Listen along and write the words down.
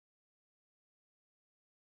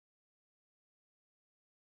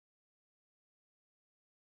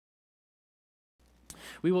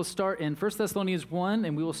We will start in 1 Thessalonians 1,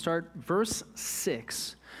 and we will start verse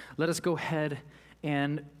 6. Let us go ahead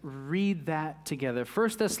and read that together. 1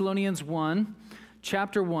 Thessalonians 1,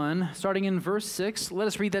 chapter 1, starting in verse 6. Let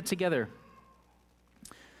us read that together.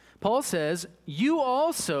 Paul says, "You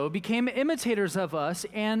also became imitators of us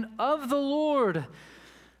and of the Lord,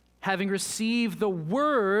 having received the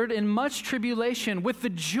word in much tribulation with the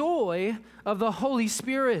joy of the Holy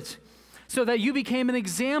Spirit, so that you became an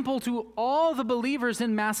example to all the believers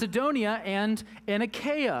in Macedonia and in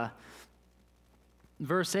Achaia."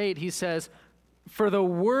 Verse 8, he says, "For the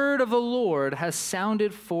word of the Lord has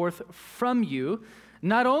sounded forth from you,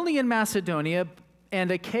 not only in Macedonia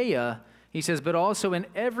and Achaia," he says, "but also in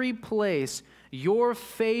every place your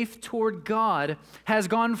faith toward God has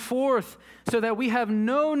gone forth, so that we have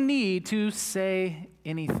no need to say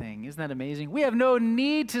anything." Isn't that amazing? We have no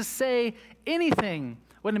need to say anything.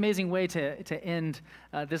 What an amazing way to end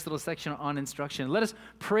this little section on instruction. Let us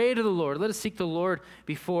pray to the Lord. Let us seek the Lord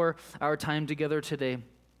before our time together today.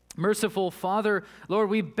 Merciful Father, Lord,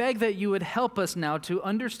 we beg that you would help us now to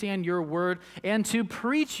understand your word and to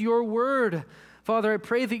preach your word. Father, I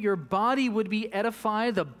pray that your body would be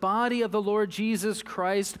edified, the body of the Lord Jesus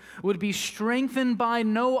Christ would be strengthened by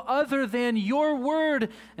no other than your word.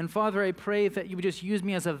 And Father, I pray that you would just use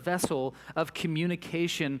me as a vessel of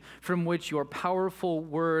communication from which your powerful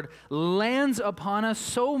word lands upon us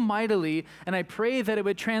so mightily. And I pray that it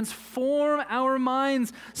would transform our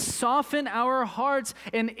minds, soften our hearts,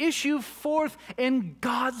 and issue forth in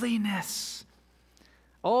godliness.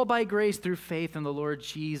 All by grace through faith in the Lord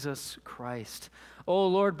Jesus Christ. Oh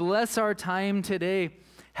Lord, bless our time today.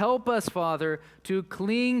 Help us, Father, to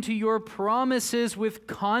cling to your promises with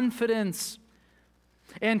confidence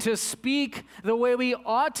and to speak the way we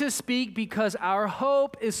ought to speak because our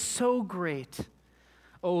hope is so great.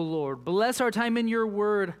 Oh Lord, bless our time in your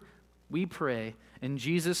word, we pray. In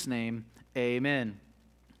Jesus' name, amen.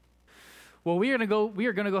 Well, we are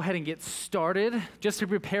going to go ahead and get started. Just to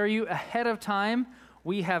prepare you ahead of time,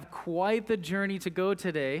 we have quite the journey to go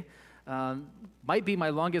today. Might be my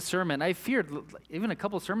longest sermon. I feared, even a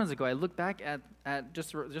couple sermons ago, I looked back at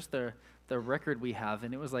just the record we have,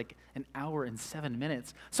 and it was like an hour and 7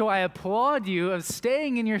 minutes. So I applaud you of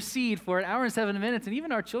staying in your seat for an hour and 7 minutes, and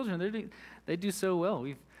even our children, they do so well.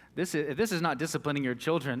 This is not disciplining your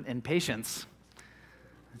children in patience.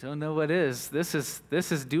 I don't know what is. This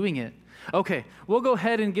is doing it. Okay, we'll go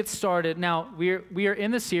ahead and get started. Now, we are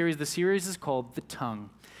in the series. The series is called The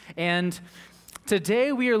Tongue. And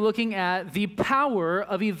today we are looking at the power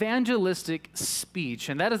of evangelistic speech.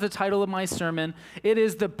 And that is the title of my sermon. It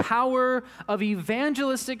is the power of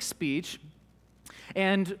evangelistic speech.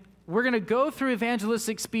 And we're going to go through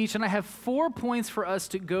evangelistic speech, and I have 4 points for us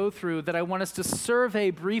to go through that I want us to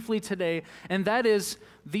survey briefly today. And that is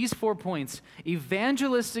these 4 points.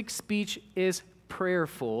 Evangelistic speech is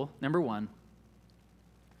prayerful, number one.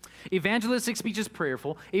 Evangelistic speech is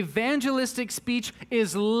prayerful. Evangelistic speech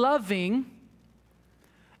is loving.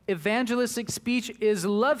 Evangelistic speech is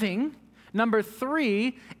loving. Number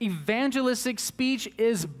 3, evangelistic speech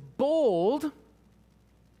is bold.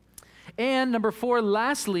 And number 4,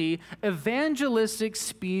 lastly, evangelistic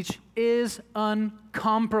speech is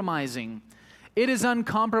uncompromising. It is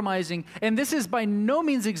uncompromising, and this is by no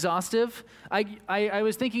means exhaustive. I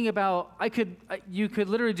was thinking about, you could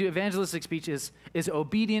literally do evangelistic speech is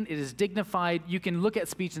obedient, it is dignified. You can look at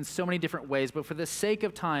speech in so many different ways, but for the sake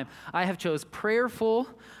of time, I have chose prayerful,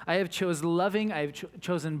 I have chosen loving, I have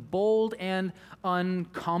chosen bold and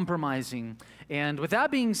uncompromising. And with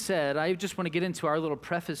that being said, I just want to get into our little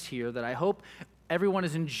preface here that I hope everyone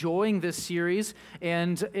is enjoying this series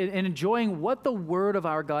and enjoying what the Word of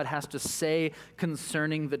our God has to say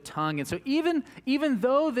concerning the tongue. And so even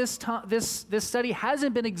though this study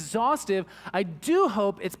hasn't been exhaustive, I do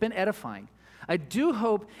hope it's been edifying. I do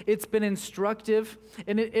hope it's been instructive,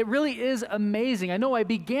 and it really is amazing. I know I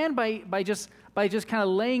began by just kind of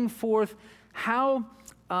laying forth how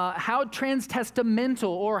transtestamental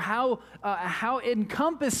or how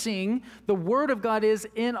encompassing the Word of God is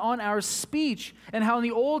on our speech, and how in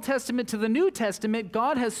the Old Testament to the New Testament,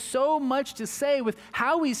 God has so much to say with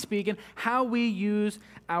how we speak and how we use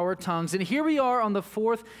our tongues. And here we are on the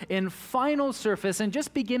 4th and final surface, and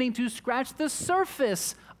just beginning to scratch the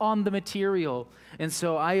surface on the material. And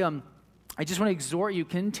so I just want to exhort you,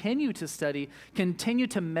 continue to study, continue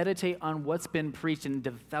to meditate on what's been preached, and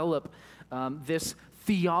develop this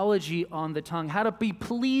theology on the tongue, how to be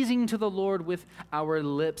pleasing to the Lord with our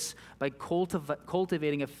lips by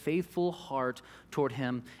cultivating a faithful heart toward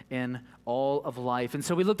Him in all of life. And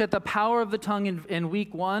so we looked at the power of the tongue in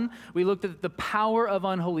week 1. We looked at the power of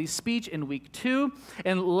unholy speech in week 2.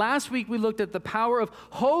 And last week we looked at the power of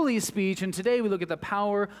holy speech. And today we look at the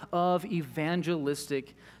power of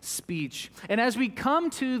evangelistic speech. And as we come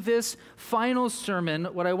to this final sermon,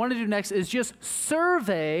 what I want to do next is just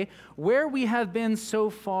survey where we have been so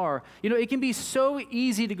far. You know, it can be so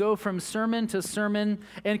easy to go from sermon to sermon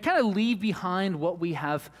and kind of leave behind what we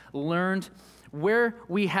have learned, where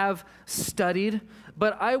we have studied.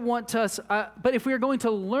 But I want us, but if we are going to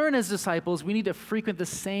learn as disciples, we need to frequent the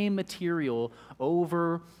same material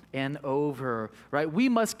over and over, right? We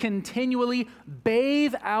must continually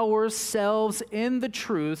bathe ourselves in the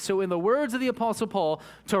truth. So in the words of the Apostle Paul,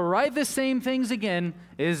 to write the same things again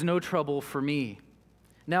is no trouble for me.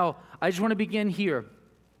 Now, I just want to begin here.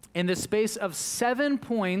 In the space of 7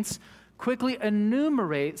 points, quickly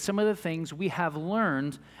enumerate some of the things we have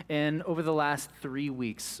learned over the last 3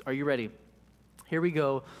 weeks. Are you ready? Here we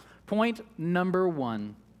go. Point number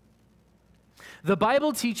 1. The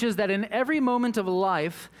Bible teaches that in every moment of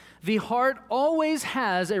life, the heart always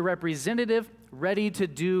has a representative ready to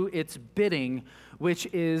do its bidding, which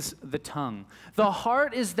is the tongue. The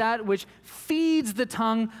heart is that which feeds the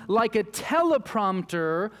tongue like a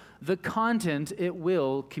teleprompter, the content it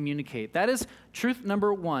will communicate. That is truth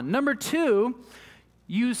number 1. Number 2,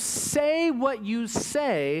 you say what you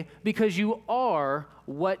say because you are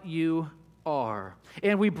what you are.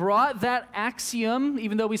 And we brought that axiom,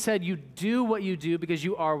 even though we said you do what you do because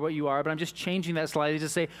you are what you are, but I'm just changing that slightly to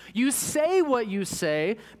say you say what you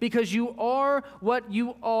say because you are what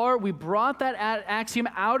you are. We brought that axiom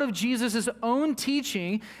out of Jesus' own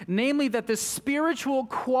teaching, namely that the spiritual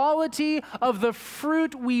quality of the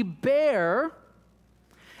fruit we bear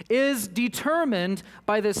is determined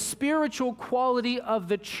by the spiritual quality of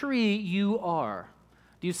the tree you are.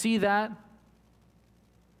 Do you see that?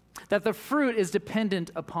 That the fruit is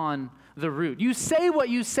dependent upon the root. You say what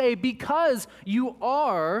you say because you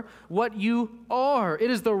are what you are. It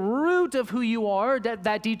is the root of who you are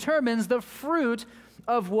that determines the fruit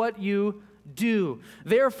of what you do.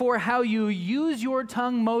 Therefore, how you use your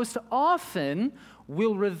tongue most often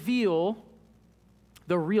will reveal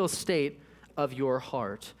the real state of your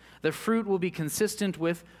heart. The fruit will be consistent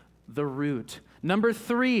with the root. Number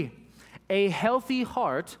 3, a healthy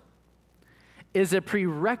heart is a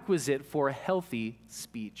prerequisite for healthy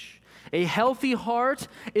speech. A healthy heart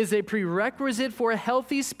is a prerequisite for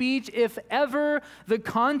healthy speech. If ever the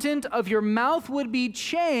content of your mouth would be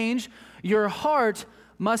changed, your heart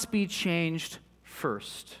must be changed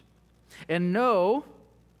first. And no,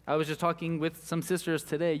 I was just talking with some sisters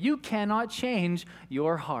today, you cannot change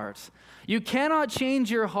your heart. You cannot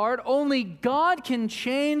change your heart. Only God can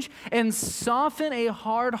change and soften a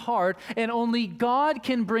hard heart, and only God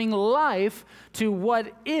can bring life to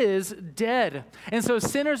what is dead. And so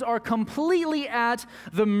sinners are completely at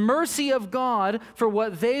the mercy of God for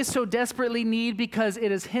what they so desperately need, because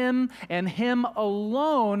it is Him and Him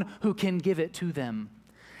alone who can give it to them.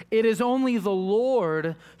 It is only the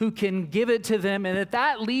Lord who can give it to them. And if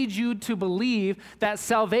that leads you to believe that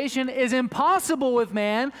salvation is impossible with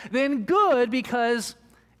man, then good, because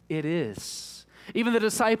it is. Even the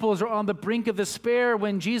disciples are on the brink of despair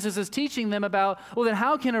when Jesus is teaching them about, well, then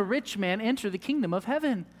how can a rich man enter the kingdom of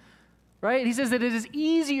heaven? Right? He says that it is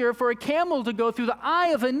easier for a camel to go through the eye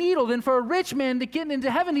of a needle than for a rich man to get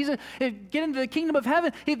into heaven. He said, get into the kingdom of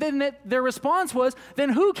heaven. Their response was, then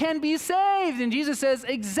who can be saved? And Jesus says,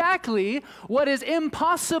 exactly, what is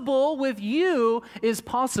impossible with you is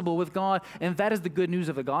possible with God. And that is the good news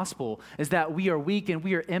of the gospel, is that we are weak and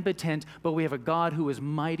we are impotent, but we have a God who is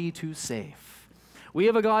mighty to save. We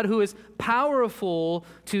have a God who is powerful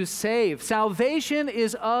to save. Salvation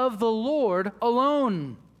is of the Lord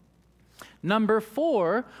alone. Number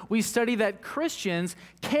 4, we study that Christians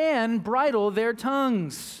can bridle their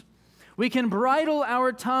tongues. We can bridle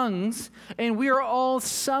our tongues, and we are all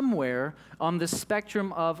somewhere on the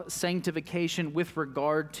spectrum of sanctification with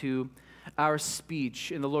regard to our speech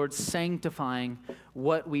and the Lord sanctifying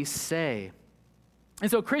what we say. And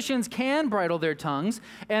so Christians can bridle their tongues,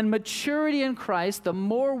 and maturity in Christ, the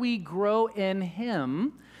more we grow in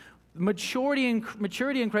Him, maturity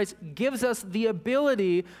in Christ gives us the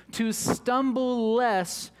ability to stumble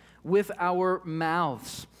less with our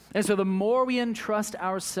mouths. And so the more we entrust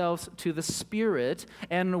ourselves to the Spirit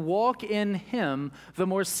and walk in Him, the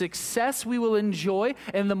more success we will enjoy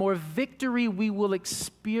and the more victory we will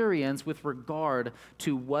experience with regard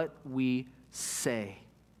to what we say.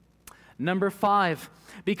 Number 5,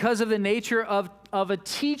 because of the nature of a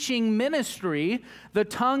teaching ministry, the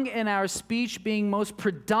tongue and our speech being most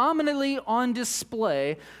predominantly on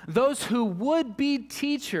display, those who would be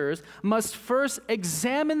teachers must first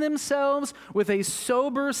examine themselves with a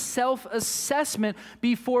sober self-assessment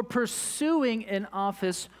before pursuing an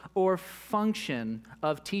office or function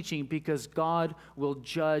of teaching, because God will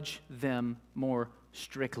judge them more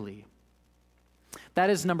strictly. That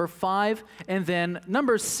is number 5. And then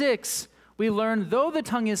number 6, we learn, though the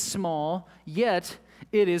tongue is small, yet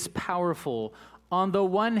it is powerful. On the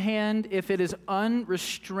one hand, if it is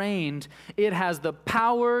unrestrained, it has the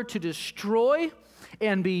power to destroy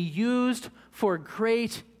and be used for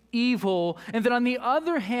great evil. And then on the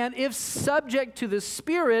other hand, if subject to the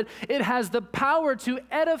Spirit, it has the power to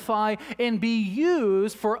edify and be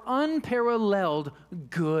used for unparalleled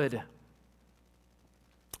good.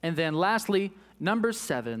 And then lastly, number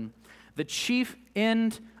 7, the chief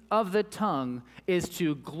end of the tongue is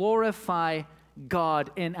to glorify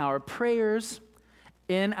God in our prayers,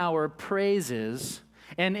 in our praises,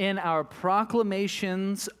 and in our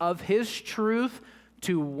proclamations of His truth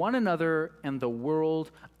to one another and the world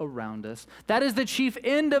around us. That is the chief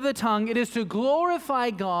end of the tongue. It is to glorify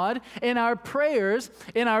God in our prayers,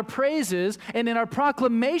 in our praises, and in our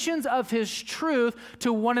proclamations of His truth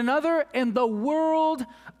to one another and the world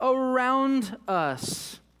around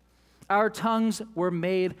us. Our tongues were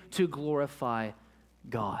made to glorify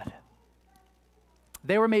God.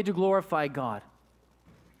 They were made to glorify God.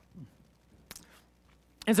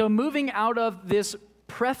 And so moving out of this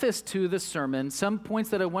preface to the sermon, some points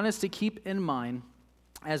that I want us to keep in mind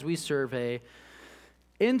as we survey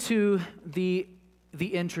into the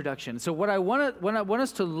introduction. So what I want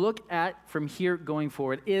us to look at from here going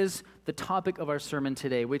forward is the topic of our sermon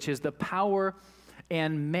today, which is the power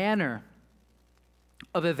and manner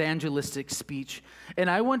of evangelistic speech. And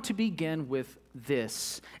I want to begin with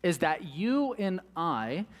this, is that you and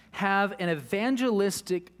I have an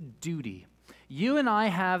evangelistic duty. You and I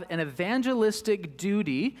have an evangelistic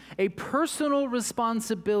duty, a personal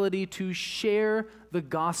responsibility to share the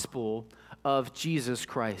gospel of Jesus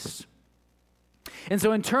Christ. And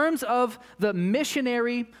so in terms of the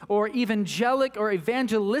missionary or evangelic or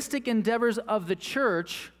evangelistic endeavors of the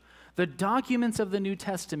church, the documents of the New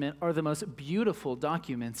Testament are the most beautiful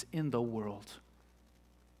documents in the world.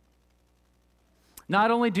 Not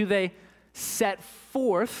only do they set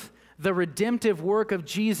forth the redemptive work of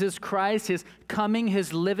Jesus Christ, His coming,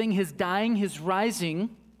 His living, His dying, His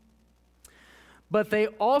rising, but they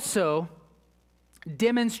also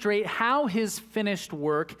demonstrate how His finished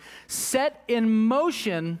work set in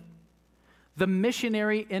motion the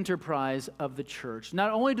missionary enterprise of the church.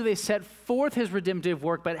 Not only do they set forth His redemptive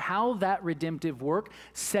work, but how that redemptive work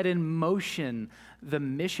set in motion the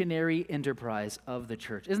missionary enterprise of the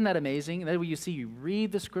church. Isn't that amazing? That what you see, you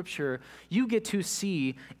read the scripture, you get to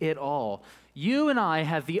see it all. You and I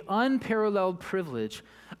have the unparalleled privilege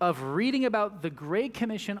of reading about the Great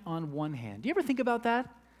Commission on one hand. Do you ever think about that?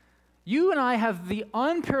 You and I have the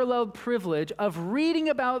unparalleled privilege of reading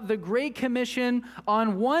about the Great Commission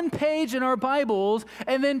on one page in our Bibles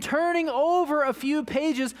and then turning over a few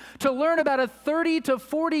pages to learn about a 30 to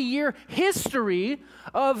 40 year history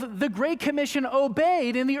of the Great Commission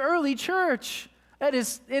obeyed in the early church. It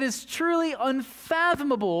is truly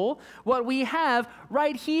unfathomable what we have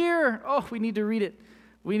right here. Oh, we need to read it.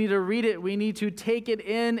 We need to read it. We need to take it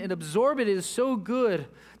in and absorb it. It is so good.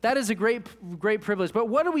 That is a great privilege. But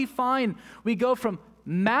what do we find? We go from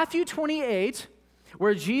Matthew 28,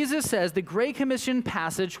 where Jesus says, the Great Commission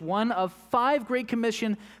passage, one of 5 Great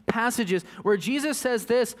Commission passages, where Jesus says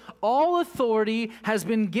this, all authority has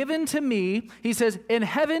been given to me, he says, in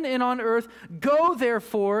heaven and on earth, go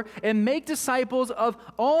therefore and make disciples of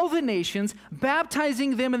all the nations,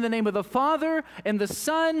 baptizing them in the name of the Father and the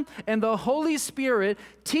Son and the Holy Spirit,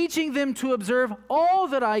 teaching them to observe all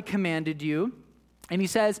that I commanded you. And he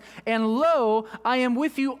says, and lo, I am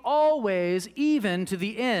with you always, even to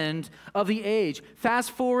the end of the age.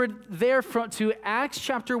 Fast forward there to Acts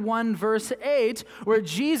chapter 1, verse 8, where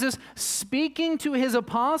Jesus, speaking to his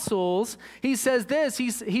apostles, he says this,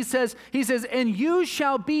 he says, and you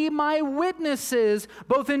shall be my witnesses,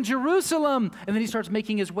 both in Jerusalem, and then he starts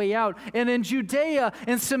making his way out, and in Judea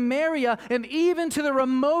and Samaria, and even to the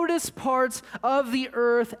remotest parts of the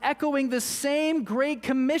earth, echoing the same great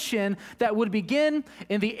commission that would begin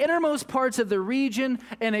in the innermost parts of the region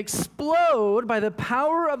and explode by the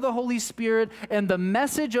power of the Holy Spirit and the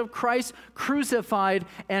message of Christ crucified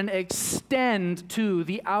and extend to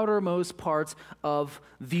the outermost parts of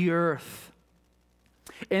the earth.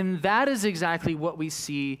 And that is exactly what we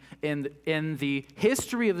see in the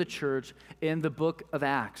history of the church in the book of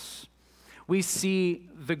Acts. we see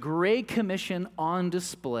the Great Commission on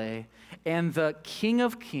display and the King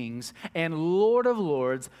of Kings and Lord of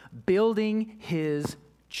Lords building his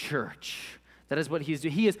church. That is what he's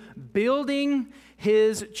doing. He is building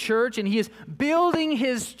his church, and he is building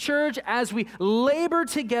his church as we labor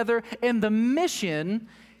together in the mission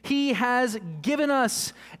he has given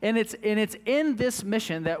us. And it's in this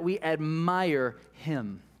mission that we admire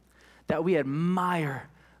him, that we admire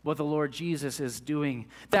what the Lord Jesus is doing,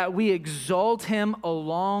 that we exalt him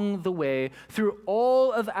along the way through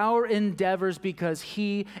all of our endeavors because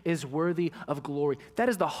he is worthy of glory. That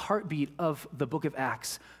is the heartbeat of the book of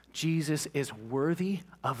Acts. Jesus is worthy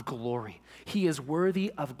of glory. He is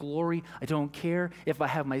worthy of glory. I don't care if I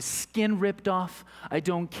have my skin ripped off. I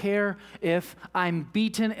don't care if I'm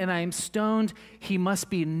beaten and I'm stoned. He must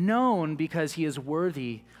be known because he is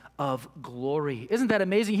worthy of glory. Isn't that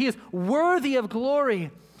amazing? He is worthy of glory.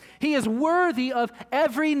 He is worthy of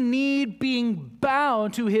every knee being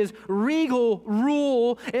bowed to his regal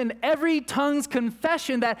rule and every tongue's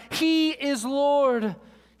confession that he is Lord.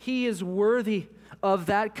 He is worthy of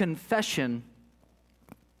that confession.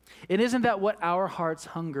 And isn't that what our hearts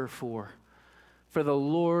hunger for? For the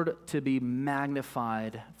Lord to be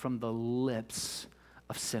magnified from the lips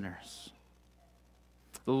of sinners.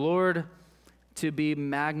 The Lord to be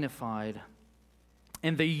magnified.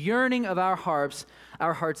 And the yearning of our hearts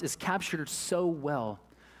is captured so well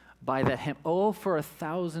by that hymn. Oh, for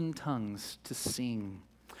 1,000 tongues to sing.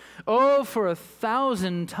 Oh, for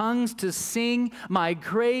 1,000 tongues to sing my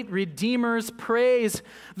great Redeemer's praise,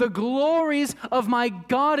 the glories of my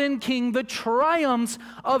God and King, the triumphs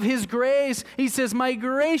of his grace. He says, my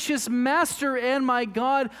gracious Master and my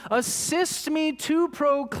God, assist me to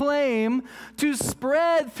proclaim, to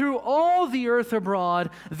spread through all the earth abroad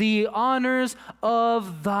the honors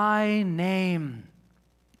of thy name.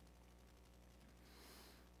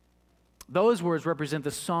 Those words represent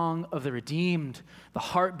the song of the redeemed, the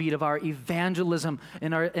heartbeat of our evangelism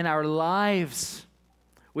in our lives.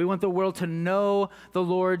 We want the world to know the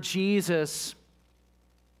Lord Jesus.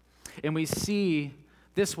 And we see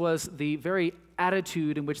this was the very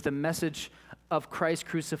attitude in which the message of Christ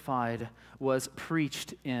crucified was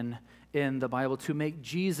preached in the Bible, to make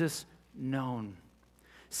Jesus known,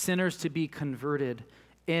 sinners to be converted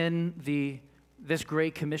in this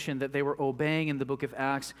Great Commission that they were obeying in the book of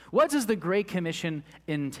Acts. What does the Great Commission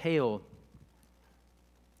entail?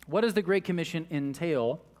 What does the Great Commission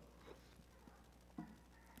entail?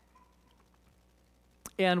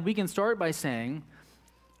 And we can start by saying,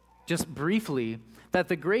 just briefly, that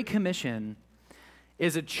the Great Commission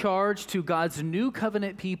is a charge to God's new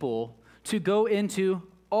covenant people to go into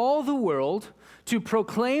all the world, to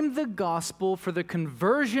proclaim the gospel for the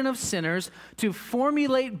conversion of sinners, to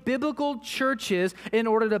formulate biblical churches in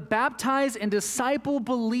order to baptize and disciple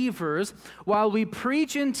believers, while we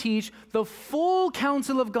preach and teach the full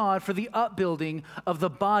counsel of God for the upbuilding of the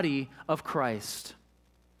body of Christ.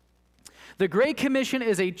 The Great Commission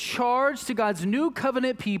is a charge to God's new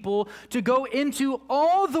covenant people to go into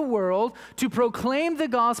all the world, to proclaim the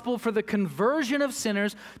gospel for the conversion of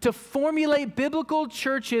sinners, to formulate biblical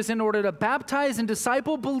churches in order to baptize and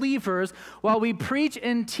disciple believers, while we preach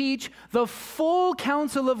and teach the full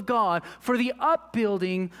counsel of God for the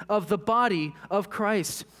upbuilding of the body of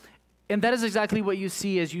Christ. And that is exactly what you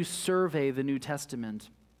see as you survey the New Testament.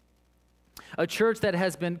 A church that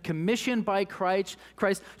has been commissioned by Christ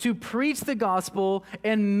to preach the gospel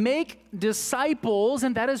and make disciples,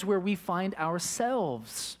 and that is where we find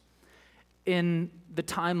ourselves in the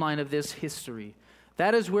timeline of this history.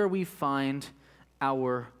 That is where we find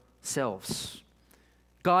ourselves.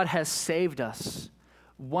 God has saved us.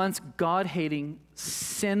 Once God-hating,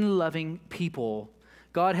 sin-loving people,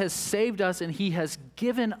 God has saved us, and he has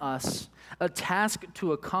given us a task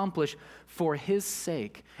to accomplish for his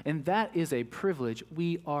sake, and that is a privilege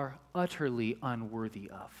we are utterly unworthy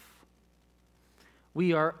of.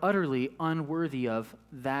 We are utterly unworthy of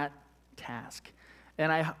that task.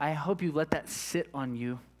 And I hope you let that sit on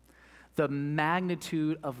you. The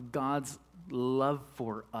magnitude of God's love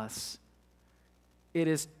for us. It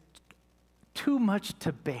is too much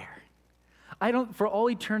to bear. For all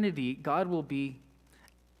eternity, God will be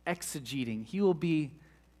exegeting. He will be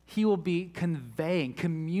conveying,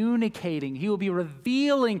 communicating. He will be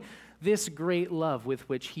revealing this great love with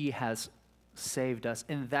which he has saved us.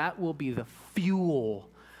 And that will be the fuel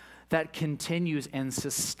that continues and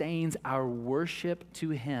sustains our worship to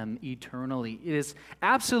him eternally. It is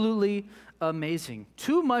absolutely amazing.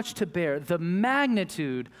 Too much to bear. The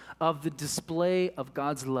magnitude of the display of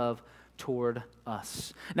God's love toward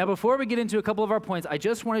us. Now, before we get into a couple of our points, I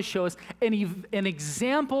just want to show us an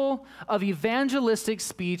example of evangelistic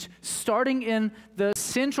speech starting in the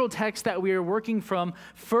central text that we are working from,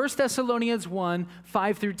 1 Thessalonians 1,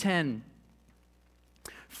 5 through 10.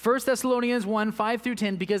 1 Thessalonians 1, 5 through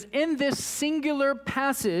 10, because in this singular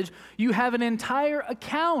passage, you have an entire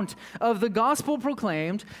account of the gospel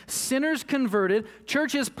proclaimed, sinners converted,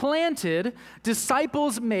 churches planted,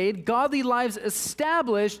 disciples made, godly lives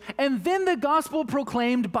established, and then the gospel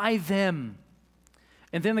proclaimed by them.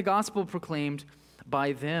 And then the gospel proclaimed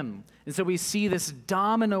by them. And so we see this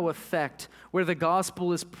domino effect where the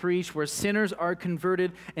gospel is preached, where sinners are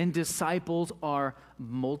converted, and disciples are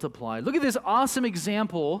multiplied. Look at this awesome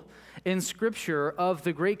example in Scripture of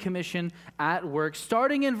the Great Commission at work,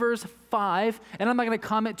 starting in verse 5. And I'm not going to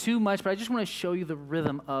comment too much, but I just want to show you the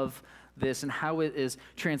rhythm of this and how it is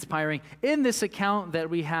transpiring in this account that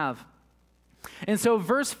we have. And so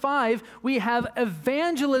verse 5, we have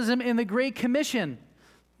evangelism in the Great Commission.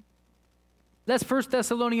 That's 1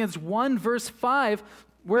 Thessalonians 1, verse 5,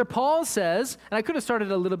 where Paul says, and I could have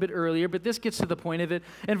started a little bit earlier, but this gets to the point of it.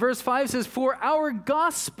 And verse 5 says, "For our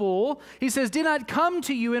gospel," he says, "did not come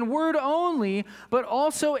to you in word only, but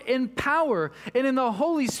also in power and in the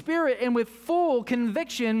Holy Spirit and with full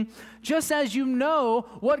conviction, just as you know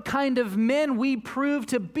what kind of men we prove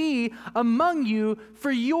to be among you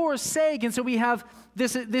for your sake." And so we have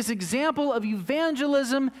this example of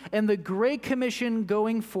evangelism and the Great Commission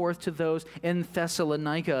going forth to those in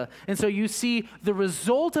Thessalonica. And so you see the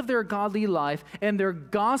result of their godly life and their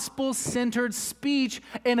gospel-centered speech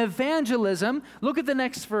and evangelism. Look at the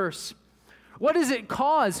next verse. What does it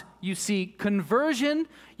cause? You see conversion,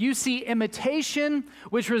 you see imitation,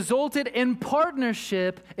 which resulted in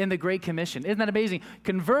partnership in the Great Commission. Isn't that amazing?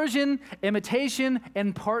 Conversion, imitation,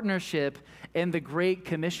 and partnership in the Great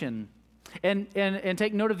Commission. And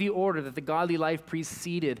take note of the order that the godly life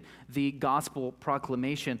preceded the gospel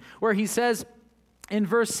proclamation, where he says in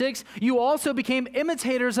verse 6, "You also became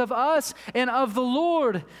imitators of us and of the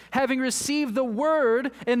Lord, having received the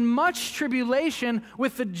word in much tribulation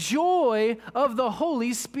with the joy of the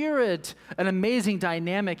Holy Spirit." An amazing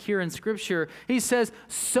dynamic here in Scripture. He says,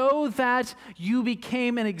 "So that you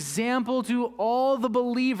became an example to all the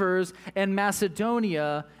believers in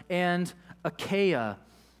Macedonia and Achaia."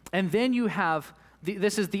 And then you have,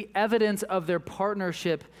 this is the evidence of their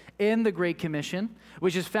partnership in the Great Commission,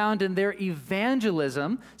 which is found in their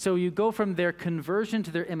evangelism. So you go from their conversion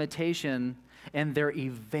to their imitation and their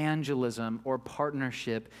evangelism or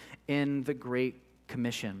partnership in the Great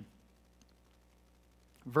Commission.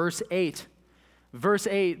 Verse 8,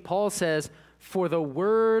 Paul says, "For the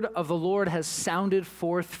word of the Lord has sounded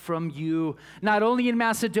forth from you, not only in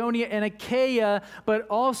Macedonia and Achaia, but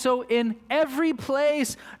also in every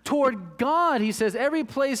place toward God." He says, every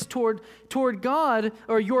place toward God,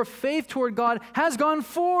 or your faith toward God has gone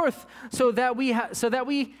forth, so that we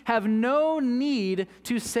have no need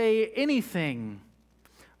to say anything.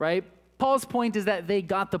 Right? Paul's point is that they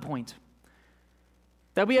got the point.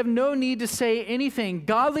 That we have no need to say anything.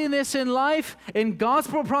 Godliness in life and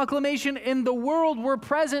gospel proclamation in the world were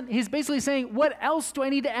present. He's basically saying, what else do I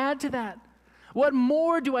need to add to that? What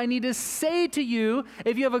more do I need to say to you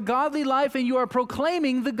if you have a godly life and you are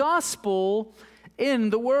proclaiming the gospel in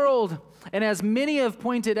the world? And as many have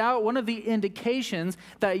pointed out, one of the indications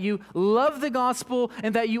that you love the gospel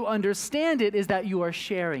and that you understand it is that you are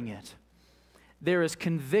sharing it. There is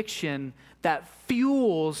conviction that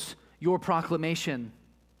fuels your proclamation.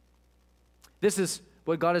 This is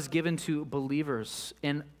what God has given to believers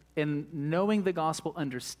in knowing the gospel,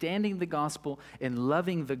 understanding the gospel, and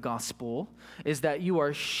loving the gospel, is that you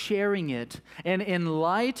are sharing it. And in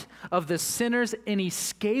light of the sinner's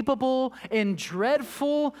inescapable and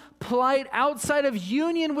dreadful plight outside of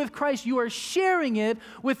union with Christ, you are sharing it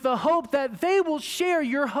with the hope that they will share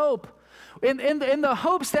your hope. In the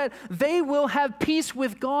hopes that they will have peace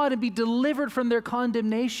with God and be delivered from their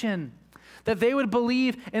condemnation. That they would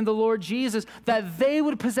believe in the Lord Jesus, that they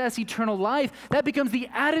would possess eternal life. That becomes the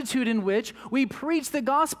attitude in which we preach the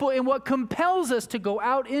gospel and what compels us to go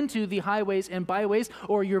out into the highways and byways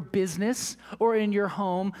or your business or in your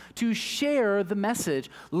home to share the message.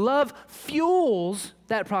 Love fuels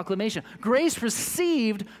that proclamation. Grace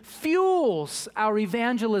received fuels our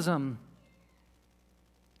evangelism.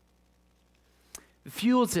 It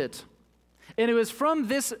fuels it. And it was from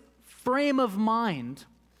this frame of mind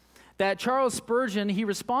that Charles Spurgeon, he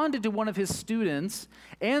responded to one of his students,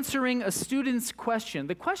 answering a student's question.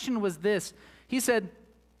 The question was this. He said,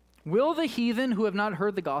 "Will the heathen who have not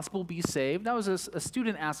heard the gospel be saved?" That was a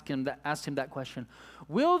student asked him that question.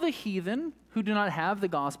 "Will the heathen who do not have the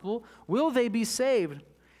gospel, will they be saved?"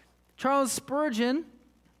 Charles Spurgeon,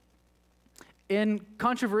 in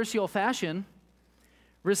controversial fashion,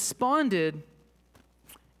 responded,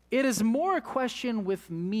 "It is more a question with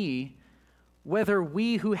me whether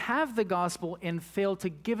we who have the gospel and fail to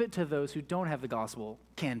give it to those who don't have the gospel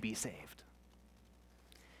can be saved."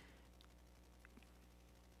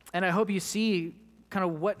 And I hope you see kind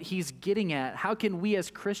of what he's getting at. How can we as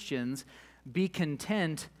Christians be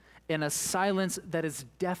content in a silence that is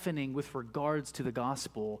deafening with regards to the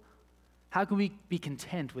gospel? How can we be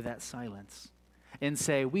content with that silence and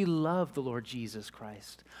say, we love the Lord Jesus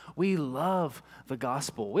Christ. We love the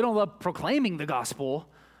gospel. We don't love proclaiming the gospel.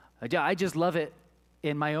 I just love it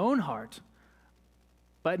in my own heart.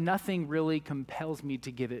 But nothing really compels me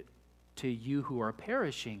to give it to you who are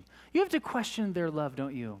perishing. You have to question their love,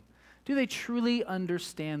 don't you? Do they truly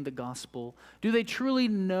understand the gospel? Do they truly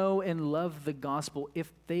know and love the gospel if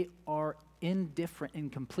they are indifferent and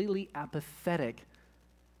completely apathetic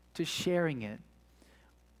to sharing it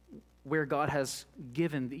where God has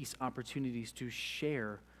given these opportunities to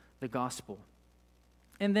share the gospel?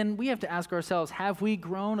 And then we have to ask ourselves, have we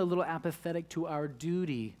grown a little apathetic to our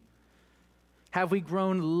duty? Have we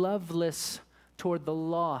grown loveless toward the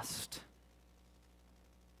lost?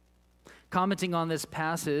 Commenting on this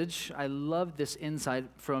passage, I love this insight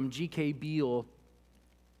from G.K. Beale,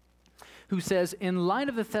 who says, in light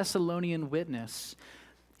of the Thessalonian witness,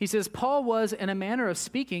 he says, Paul was, in a manner of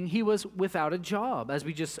speaking, he was without a job, as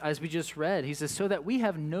we just read. He says, so that we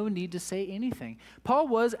have no need to say anything. Paul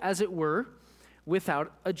was, as it were,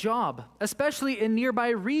 without a job, especially in nearby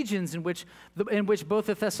regions in which both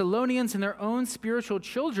the Thessalonians and their own spiritual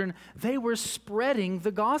children, they were spreading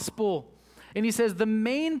the gospel. And he says the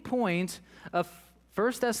main point of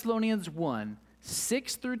 1 Thessalonians 1,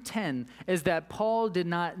 6 through 10, is that Paul did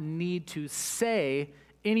not need to say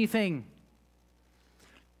anything.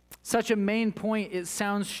 Such a main point, it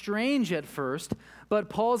sounds strange at first, but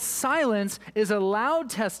Paul's silence is a loud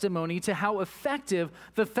testimony to how effective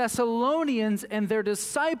the Thessalonians and their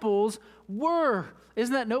disciples were.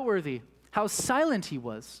 Isn't that noteworthy? How silent he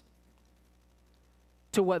was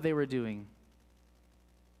to what they were doing.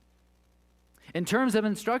 In terms of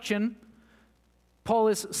instruction, Paul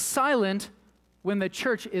is silent when the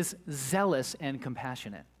church is zealous and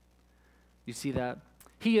compassionate. You see that?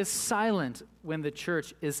 He is silent when the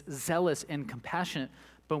church is zealous and compassionate,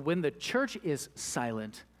 but when the church is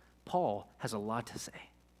silent, Paul has a lot to say.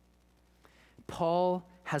 Paul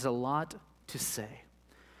has a lot to say.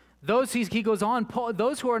 He goes on,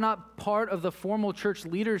 those who are not part of the formal church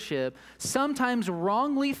leadership sometimes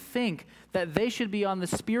wrongly think that they should be on the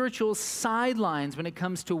spiritual sidelines when it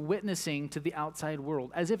comes to witnessing to the outside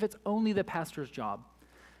world, as if it's only the pastor's job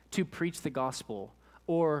to preach the gospel,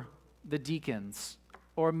 or the deacons,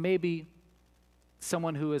 or maybe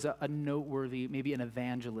someone who is a noteworthy, maybe an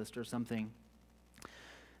evangelist or something.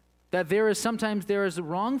 That there is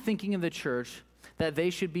wrong thinking in the church that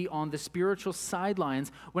they should be on the spiritual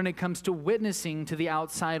sidelines when it comes to witnessing to the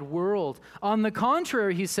outside world. On the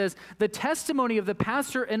contrary, he says, the testimony of the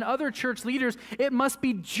pastor and other church leaders, it must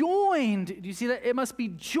be joined. Do you see that? It must be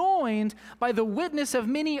joined by the witness of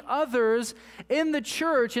many others in the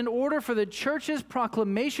church in order for the church's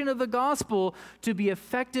proclamation of the gospel to be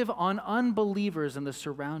effective on unbelievers in the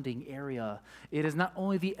surrounding area. It is not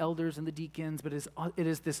only the elders and the deacons, but it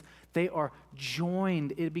is this, they are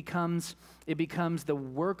joined. It becomes the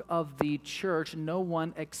work of the church, no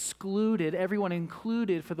one excluded, everyone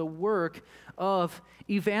included for the work of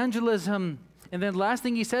evangelism. And then last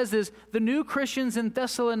thing he says is the new Christians in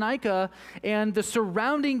Thessalonica and the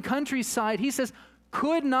surrounding countryside, he says,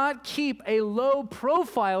 could not keep a low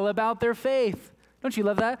profile about their faith. Don't you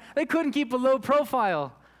love that? They couldn't keep a low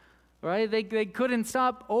profile, right? They couldn't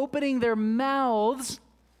stop opening their mouths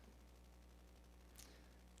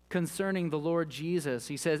concerning the Lord Jesus.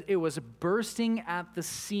 He says it was bursting at the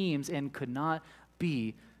seams and could not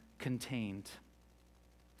be contained.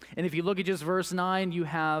 And if you look at just verse 9, you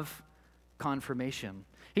have confirmation.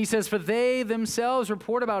 He says, for they themselves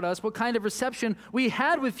report about us what kind of reception we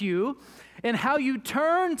had with you and how you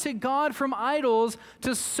turned to God from idols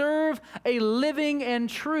to serve a living and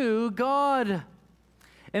true God.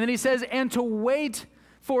 And then he says, and to wait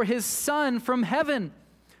for his Son from heaven,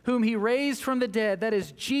 whom he raised from the dead, that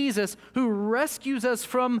is Jesus, who rescues us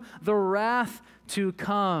from the wrath to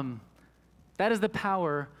come. That is the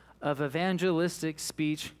power of evangelistic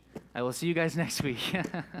speech. I will see you guys next week.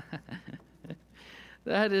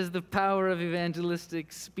 That is the power of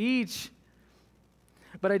evangelistic speech.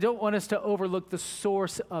 But I don't want us to overlook the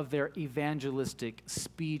source of their evangelistic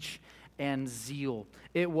speech and zeal.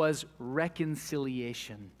 It was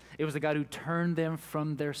reconciliation. It was the God who turned them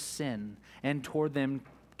from their sin and toward them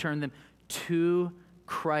turn them to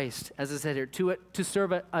Christ, as I said here, to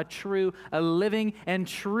serve a living and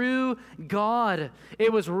true God.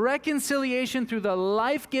 It was reconciliation through the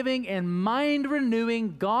life-giving and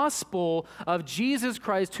mind-renewing gospel of Jesus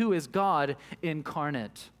Christ, who is God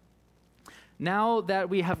incarnate. Now that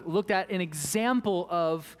we have looked at an example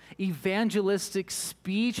of evangelistic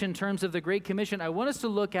speech in terms of the Great Commission, I want us to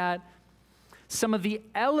look at some of the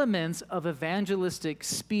elements of evangelistic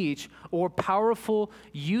speech or powerful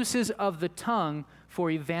uses of the tongue for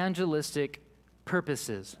evangelistic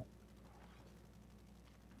purposes.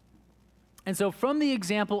 And so from the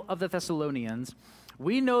example of the Thessalonians,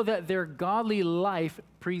 we know that their godly life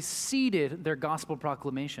preceded their gospel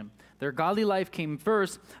proclamation. Their godly life came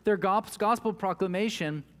first. Their gospel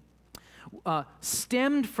proclamation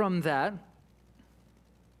stemmed from that.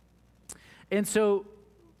 And so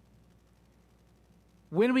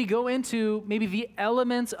when we go into maybe the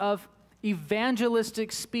elements of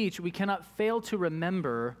evangelistic speech, we cannot fail to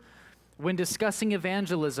remember when discussing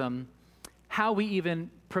evangelism how we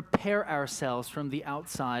even prepare ourselves from the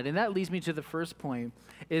outside. And that leads me to the first point,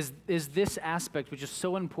 is this aspect, which is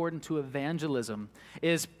so important to evangelism.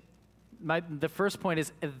 The first point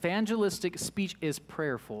is evangelistic speech is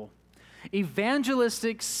prayerful.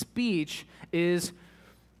 Evangelistic speech is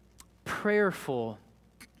prayerful.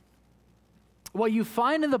 What you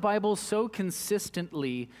find in the Bible so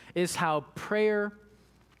consistently is how prayer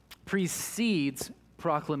precedes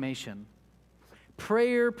proclamation.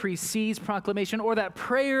 Prayer precedes proclamation, or that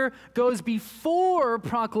prayer goes before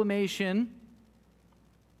proclamation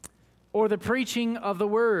or the preaching of the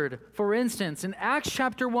word. For instance, in Acts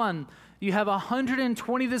chapter 1, you have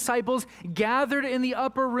 120 disciples gathered in the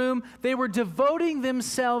upper room. They were devoting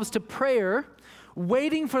themselves to prayer,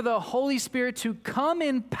 waiting for the Holy Spirit to come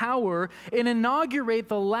in power and inaugurate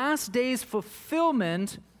the last days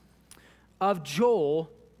fulfillment of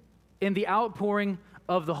Joel in the outpouring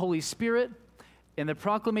of the Holy Spirit and the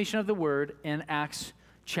proclamation of the word in Acts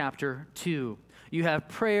chapter 2. You have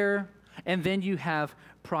prayer, and then you have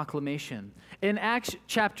proclamation. In Acts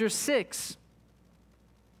chapter 6,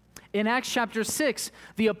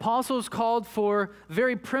 the apostles called for a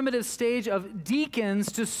very primitive stage of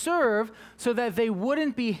deacons to serve so that they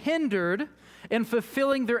wouldn't be hindered in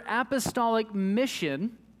fulfilling their apostolic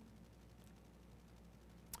mission,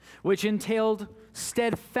 which entailed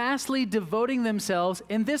steadfastly devoting themselves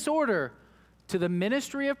in this order to the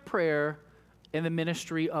ministry of prayer and the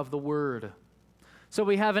ministry of the word. So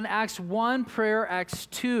we have in Acts 1, prayer, Acts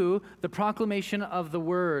 2, the proclamation of the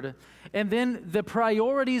word. And then the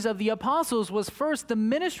priorities of the apostles was first the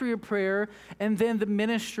ministry of prayer and then the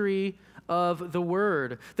ministry of the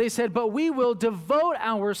word. They said, but we will devote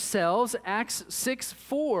ourselves, Acts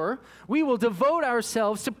 6:4, we will devote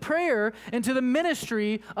ourselves to prayer and to the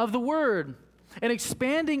ministry of the word. And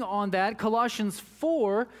expanding on that, Colossians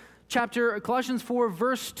 4,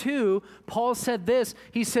 verse 2, Paul said this.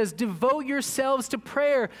 He says, devote yourselves to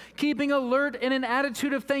prayer, keeping alert in an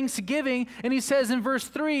attitude of thanksgiving. And he says in verse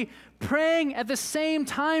 3, praying at the same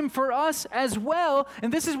time for us as well.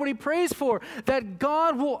 And this is what he prays for, that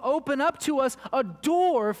God will open up to us a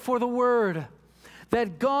door for the word.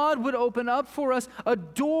 That God would open up for us a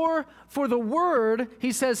door for the word,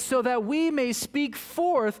 he says, so that we may speak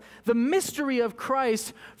forth the mystery of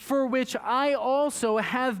Christ, for which I also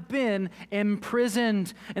have been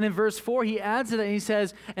imprisoned. And in verse 4, he adds to that, and he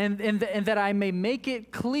says, and that I may make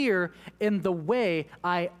it clear in the way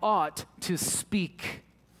I ought to speak.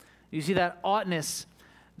 You see that oughtness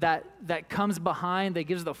that comes behind, that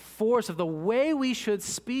gives the force of the way we should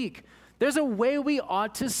speak. There's a way we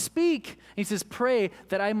ought to speak. He says, pray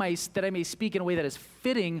that I may speak in a way that is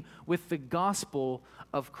fitting with the gospel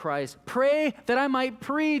of Christ. Pray that I might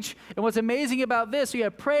preach. And what's amazing about this, you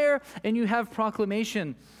have prayer and you have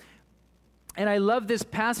proclamation. And I love this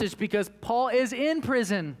passage because Paul is in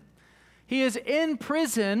prison. He is in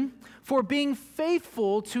prison for being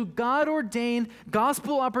faithful to God-ordained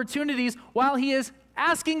gospel opportunities while he is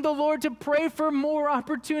asking the Lord to pray for more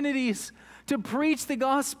opportunities to preach the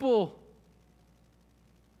gospel.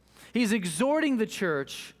 He's exhorting the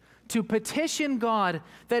church to petition God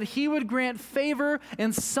that he would grant favor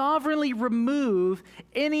and sovereignly remove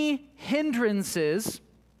any hindrances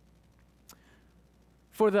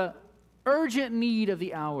for the urgent need of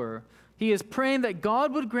the hour. He is praying that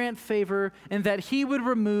God would grant favor and that he would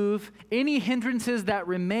remove any hindrances that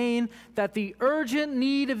remain, that the urgent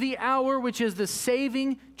need of the hour, which is the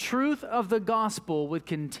saving truth of the gospel, would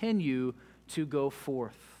continue to go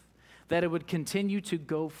forth. That it would continue to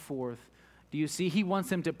go forth Do you see? He wants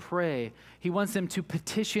them to pray. He wants them to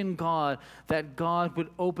petition God that God would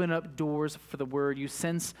open up doors for the word. You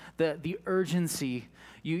sense the urgency.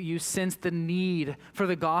 You sense the need for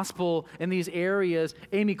the gospel in these areas.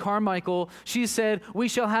 Amy Carmichael, she said, "We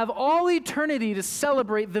shall have all eternity to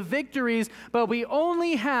celebrate the victories, but we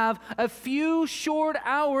only have a few short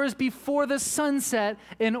hours before the sunset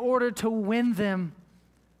in order to win them."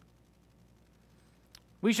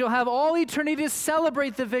 We shall have all eternity to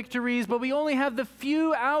celebrate the victories, but we only have the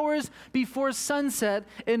few hours before sunset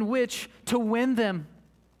in which to win them.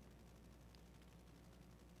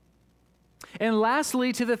 And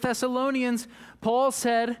lastly, to the Thessalonians, Paul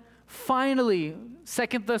said, finally,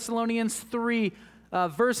 2 Thessalonians 3,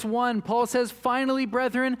 verse 1, Paul says, "Finally,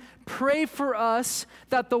 brethren, pray for us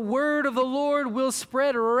that the word of the Lord will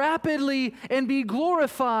spread rapidly and be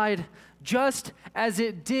glorified, just as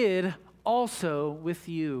it did also with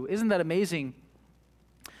you." Isn't that amazing?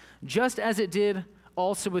 Just as it did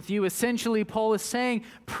also with you. Essentially, Paul is saying,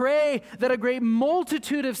 pray that a great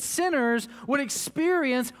multitude of sinners would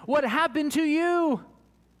experience what happened to you.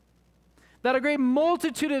 That a great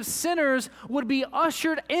multitude of sinners would be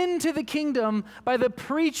ushered into the kingdom by the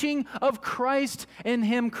preaching of Christ and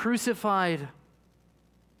Him crucified.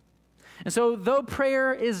 And so, though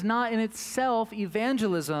prayer is not in itself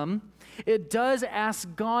evangelism, it does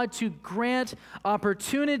ask God to grant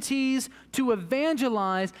opportunities to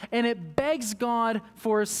evangelize, and it begs God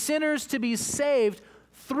for sinners to be saved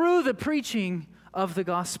through the preaching of the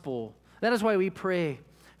gospel. That is why we pray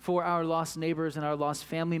for our lost neighbors and our lost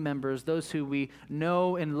family members, those who we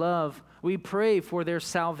know and love. We pray for their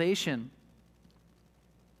salvation.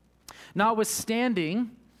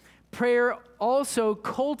 Notwithstanding, prayer also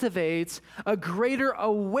cultivates a greater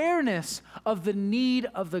awareness of the need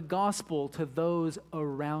of the gospel to those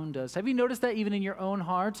around us. Have you noticed that even in your own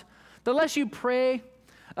heart? The less you pray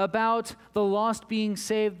about the lost being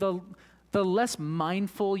saved, the less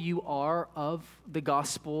mindful you are of the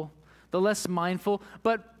gospel, the less mindful.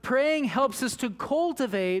 But praying helps us to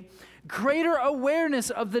cultivate greater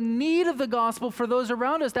awareness of the need of the gospel for those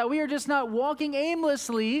around us, that we are just not walking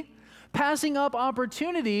aimlessly, passing up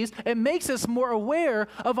opportunities. It makes us more aware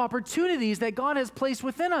of opportunities that God has placed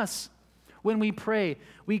within us. When we pray,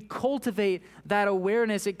 we cultivate that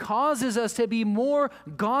awareness. It causes us to be more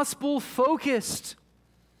gospel-focused.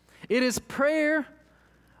 It is prayer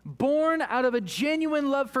born out of a genuine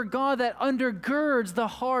love for God that undergirds the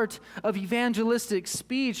heart of evangelistic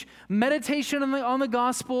speech. Meditation on the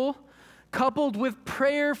gospel, coupled with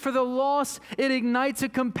prayer for the lost, it ignites a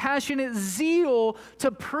compassionate zeal to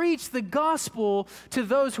preach the gospel to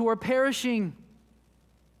those who are perishing.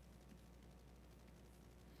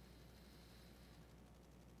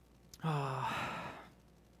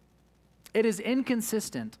 It is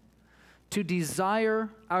inconsistent to desire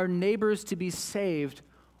our neighbors to be saved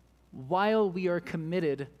while we are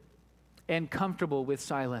committed and comfortable with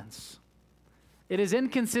silence. It is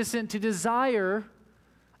inconsistent to desire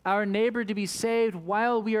our neighbor to be saved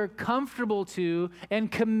while we are comfortable to and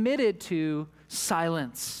committed to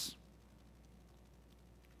silence.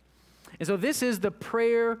 And so this is the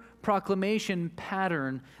prayer proclamation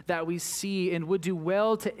pattern that we see, and would do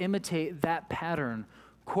well to imitate that pattern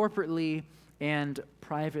corporately and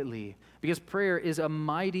privately, because prayer is a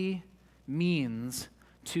mighty means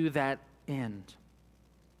to that end.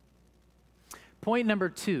 Point number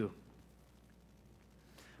two.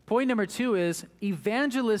 Point number two is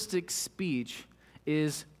evangelistic speech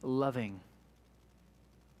is loving.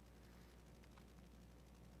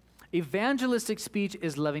 Evangelistic speech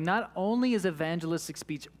is loving. Not only is evangelistic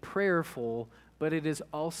speech prayerful, but it is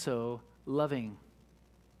also loving.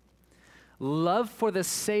 Love for the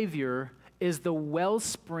Savior is the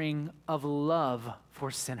wellspring of love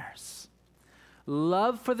for sinners.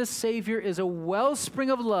 Love for the Savior is a wellspring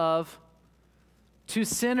of love to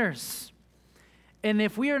sinners. And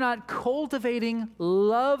if we are not cultivating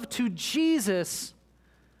love to Jesus,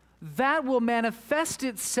 that will manifest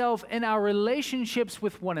itself in our relationships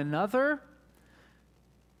with one another,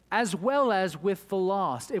 as well as with the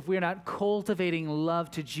lost. If we are not cultivating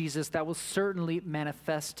love to Jesus, that will certainly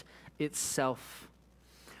manifest itself.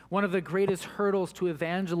 One of the greatest hurdles to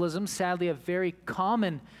evangelism, sadly a very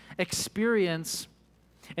common experience,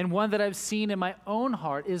 and one that I've seen in my own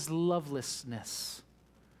heart, is lovelessness.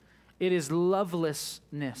 It is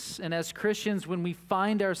lovelessness. And as Christians, when we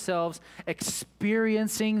find ourselves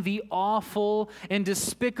experiencing the awful and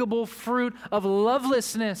despicable fruit of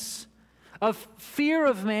lovelessness, of fear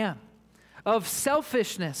of man, of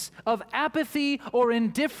selfishness, of apathy or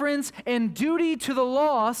indifference and duty to the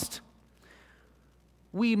lost,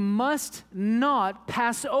 we must not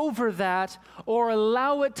pass over that or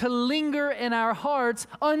allow it to linger in our hearts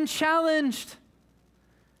unchallenged.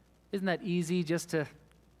 Isn't that easy just to,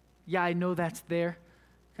 yeah, I know that's there,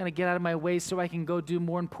 kind of get out of my way so I can go do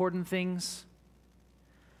more important things?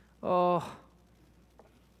 Oh,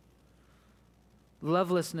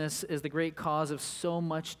 lovelessness is the great cause of so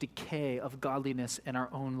much decay of godliness in our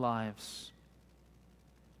own lives.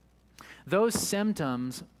 Those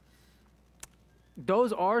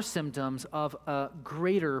are symptoms of a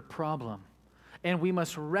greater problem. And we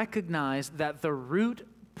must recognize that the root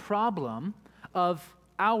problem of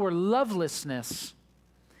our lovelessness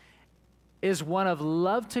is one of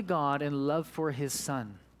love to God and love for His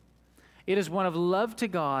Son. It is one of love to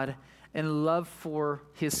God and love for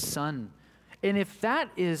His Son. And if that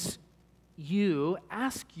is you,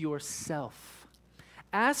 ask yourself,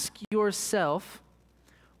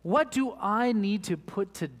 what do I need to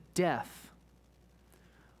put to death?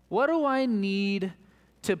 What do I need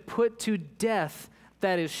to put to death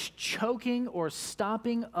that is choking or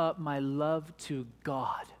stopping up my love to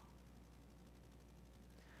God?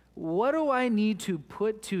 What do I need to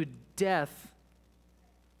put to death?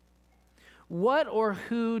 What or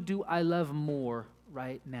who do I love more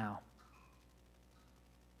right now?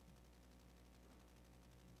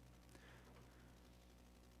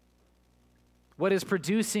 What is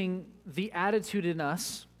producing the attitude in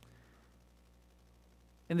us?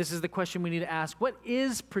 And this is the question we need to ask. What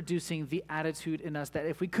is producing the attitude in us that,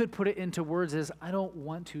 if we could put it into words, is I don't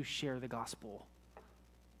want to share the gospel?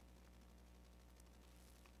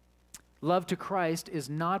 Love to Christ is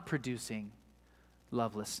not producing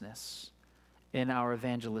lovelessness in our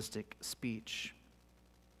evangelistic speech.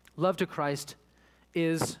 Love to Christ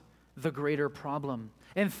is the greater problem.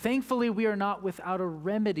 And thankfully, we are not without a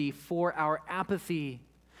remedy for our apathy.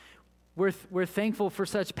 We're thankful for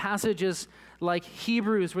such passages like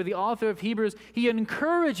Hebrews, where the author of Hebrews, he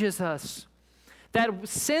encourages us that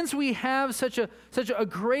since we have such a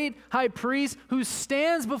great high priest who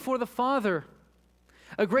stands before the Father,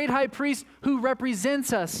 a great high priest who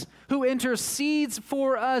represents us, who intercedes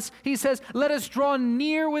for us, he says, let us draw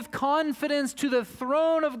near with confidence to the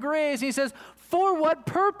throne of grace. And he says, for what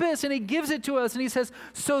purpose? And he gives it to us. And he says,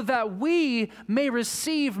 so that we may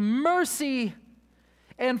receive mercy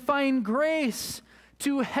and find grace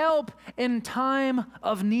to help in time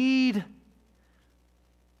of need.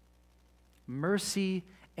 Mercy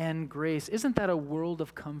and grace. Isn't that a world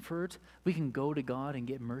of comfort? We can go to God and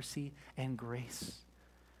get mercy and grace.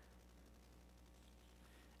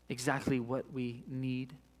 Exactly what we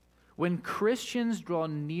need. When Christians draw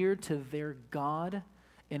near to their God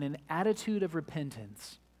in an attitude of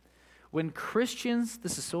repentance,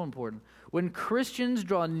 this is so important, when Christians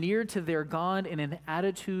draw near to their God in an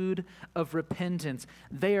attitude of repentance,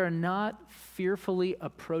 they are not fearfully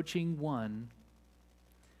approaching one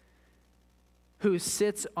who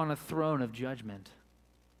sits on a throne of judgment.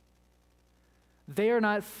 They are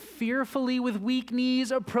not fearfully with weak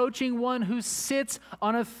knees approaching one who sits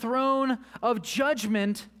on a throne of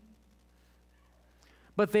judgment,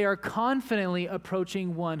 but they are confidently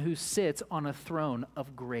approaching one who sits on a throne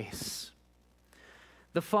of grace.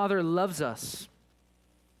 The Father loves us.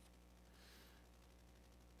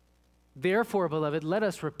 Therefore, beloved, let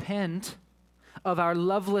us repent of our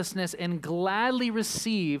lovelessness and gladly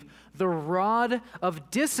receive the rod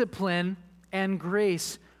of discipline and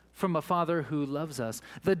grace from a Father who loves us.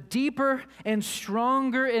 The deeper and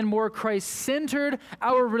stronger and more Christ-centered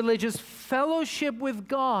our religious fellowship with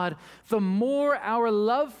God, the more our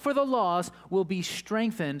love for the lost will be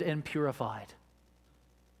strengthened and purified.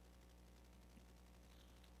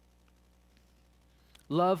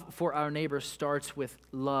 Love for our neighbor starts with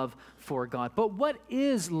love for God. But what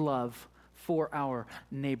is love for our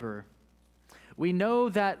neighbor? We know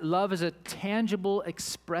that love is a tangible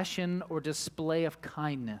expression or display of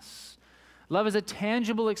kindness. Love is a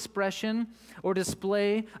tangible expression or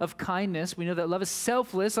display of kindness. We know that love is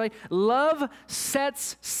selfless. Love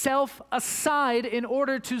sets self aside in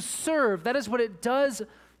order to serve. That is what it does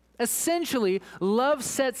essentially. Love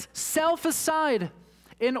sets self aside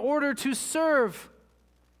in order to serve.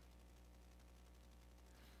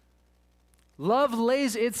 Love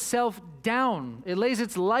lays itself down. It lays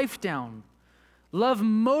its life down. Love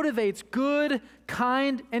motivates good,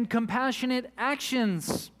 kind, and compassionate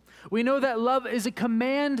actions. We know that love is a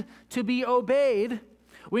command to be obeyed.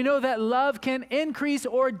 We know that love can increase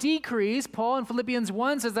or decrease. Paul in Philippians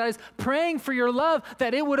 1 says that he's praying for your love,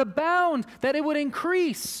 that it would abound, that it would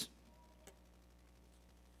increase.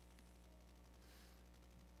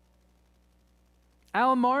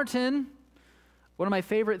 Al Martin, one of my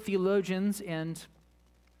favorite theologians and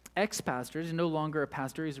ex-pastor, he's no longer a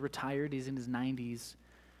pastor, he's retired, he's in his 90s,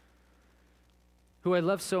 who I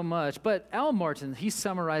love so much. But Al Martin, he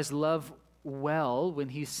summarized love well when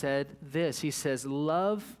he said this. He says,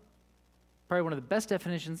 love, probably one of the best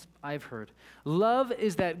definitions I've heard. Love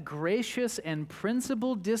is that gracious and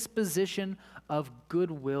principled disposition of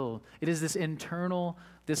goodwill. It is this internal,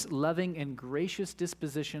 this loving and gracious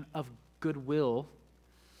disposition of goodwill.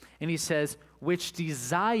 And he says, which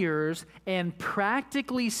desires and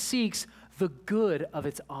practically seeks the good of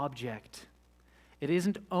its object. This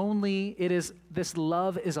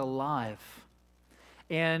love is alive.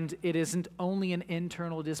 And it isn't only an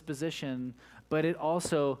internal disposition, but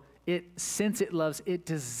since it loves, it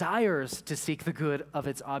desires to seek the good of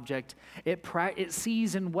its object. It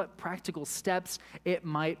sees in what practical steps it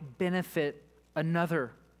might benefit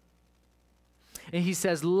another. And he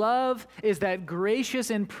says, love is that gracious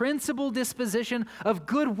and principled disposition of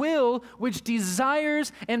goodwill which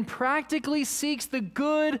desires and practically seeks the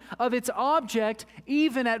good of its object,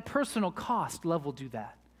 even at personal cost. Love will do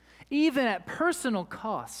that. Even at personal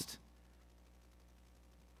cost.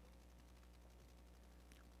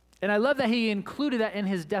 And I love that he included that in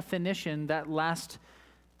his definition, that last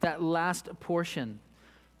portion.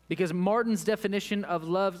 Because Martin's definition of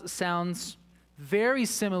love sounds very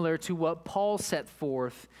similar to what Paul set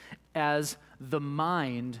forth as the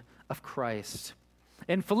mind of Christ.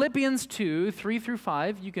 In Philippians 2, 3 through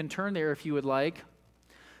 5, you can turn there if you would like.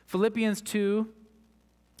 Philippians 2,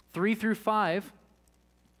 3 through 5.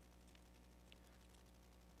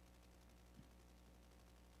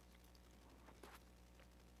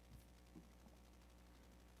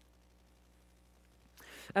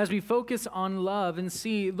 As we focus on love and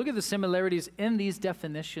look at the similarities in these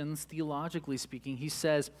definitions, theologically speaking, he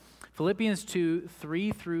says, Philippians 2,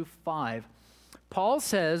 3 through 5, Paul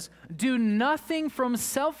says, do nothing from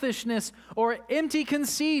selfishness or empty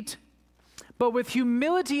conceit, but with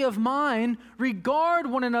humility of mind, regard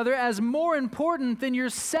one another as more important than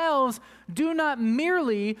yourselves. Do not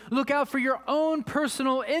merely look out for your own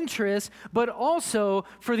personal interests, but also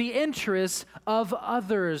for the interests of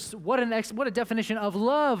others. What a definition of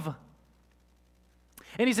love.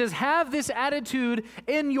 And he says, have this attitude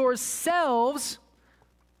in yourselves,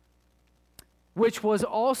 which was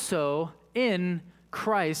also in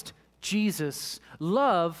Christ Jesus.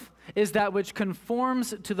 Love is that which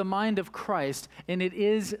conforms to the mind of Christ, and it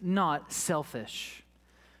is not selfish.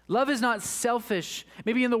 Love is not selfish.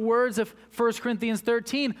 Maybe in the words of 1 Corinthians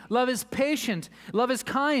 13, love is patient, love is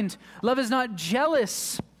kind, love is not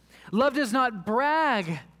jealous, love does not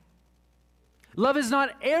brag, love is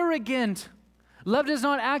not arrogant, love does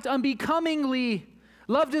not act unbecomingly,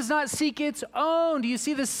 love does not seek its own. Do you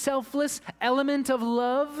see the selfless element of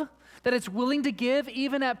love? That it's willing to give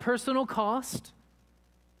even at personal cost?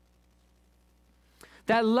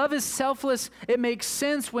 That love is selfless. It makes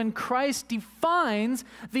sense when Christ defines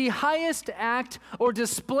the highest act or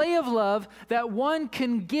display of love that one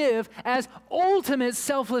can give as ultimate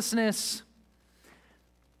selflessness.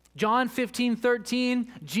 John 15:13,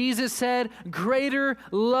 Jesus said, greater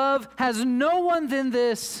love has no one than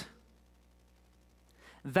this,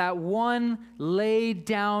 that one laid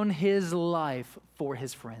down his life for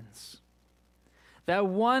his friends. That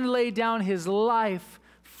one laid down his life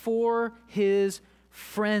for his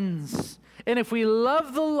friends. And if we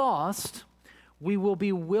love the lost, we will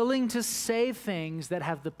be willing to say things that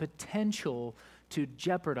have the potential to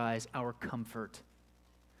jeopardize our comfort.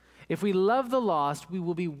 If we love the lost, we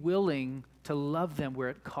will be willing to love them where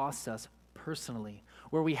it costs us personally,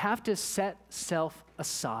 where we have to set self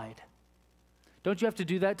aside. Don't you have to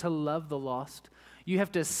do that to love the lost? You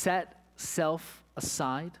have to set self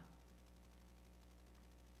aside.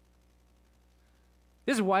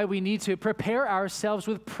 This is why we need to prepare ourselves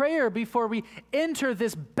with prayer before we enter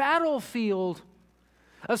this battlefield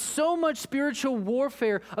of so much spiritual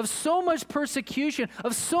warfare, of so much persecution,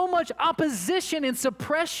 of so much opposition and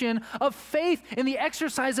suppression of faith in the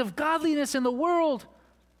exercise of godliness in the world.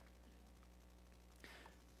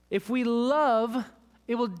 If we love,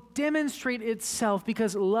 it will demonstrate itself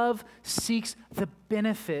because love seeks the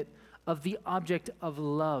benefit of the object of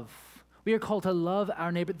love. We are called to love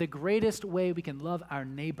our neighbor. The greatest way we can love our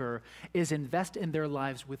neighbor is invest in their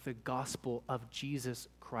lives with the gospel of Jesus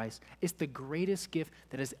Christ. It's the greatest gift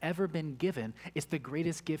that has ever been given. It's the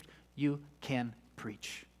greatest gift you can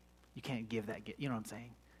preach. You can't give that gift. You know what I'm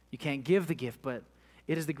saying? You can't give the gift, but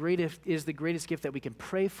it is the greatest gift that we can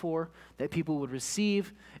pray for, that people would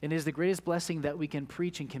receive, and it is the greatest blessing that we can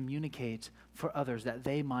preach and communicate for others, that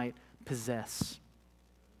they might possess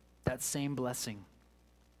that same blessing.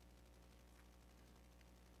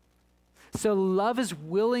 So love is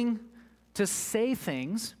willing to say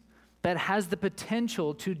things that has the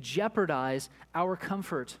potential to jeopardize our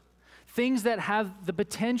comfort, things that have the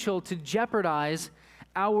potential to jeopardize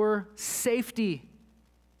our safety.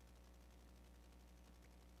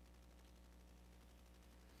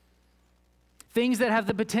 Things that have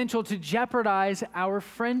the potential to jeopardize our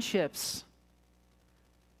friendships.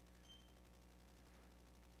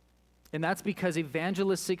 And that's because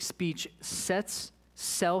evangelistic speech sets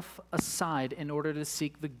self aside in order to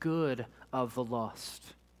seek the good of the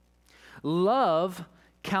lost. Love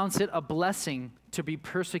counts it a blessing to be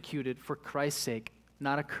persecuted for Christ's sake,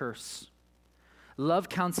 not a curse. Love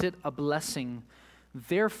counts it a blessing.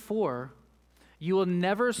 Therefore, you will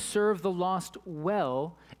never serve the lost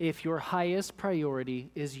well if your highest priority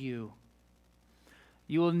is you.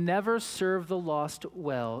 You will never serve the lost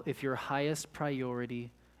well if your highest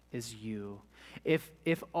priority is you.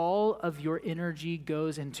 If all of your energy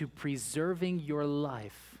goes into preserving your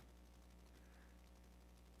life,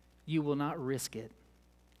 you will not risk it.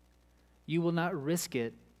 You will not risk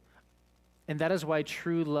it. And that is why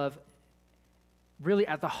true love, really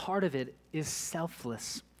at the heart of it, is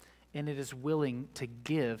selfless, and it is willing to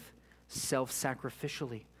give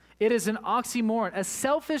self-sacrificially. It is an oxymoron. A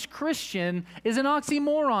selfish Christian is an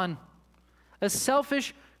oxymoron. A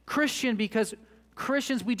selfish Christian, because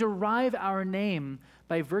Christians, we derive our name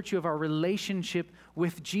by virtue of our relationship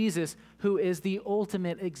with Jesus, who is the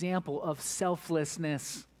ultimate example of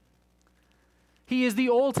selflessness. He is the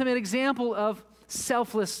ultimate example of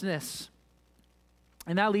selflessness.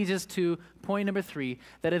 And that leads us to point number 3,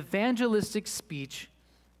 that evangelistic speech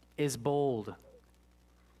is bold.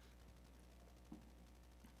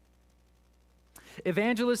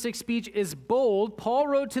 Evangelistic speech is bold. Paul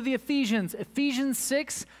wrote to the Ephesians, Ephesians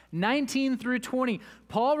 6, 19 through 20.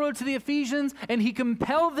 Paul wrote to the Ephesians, and he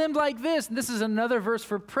compelled them like this. And this is another verse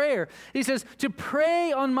for prayer. He says, to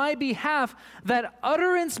pray on my behalf that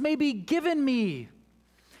utterance may be given me.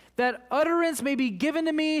 That utterance may be given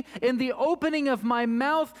to me in the opening of my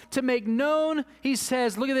mouth to make known, he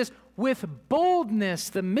says, look at this, with boldness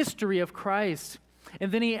the mystery of Christ.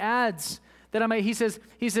 And then he adds, he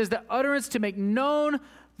says the utterance to make known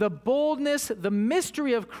the boldness, the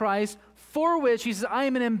mystery of Christ, for which, he says, I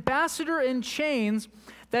am an ambassador in chains,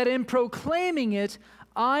 that in proclaiming it,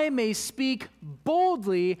 I may speak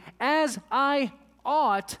boldly as I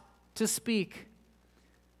ought to speak.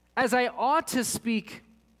 As I ought to speak.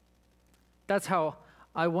 That's how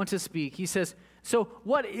I want to speak. He says, so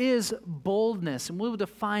what is boldness? And we'll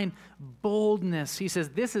define boldness. He says,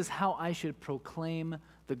 this is how I should proclaim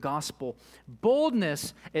the gospel.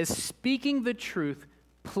 Boldness is speaking the truth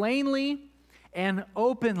plainly and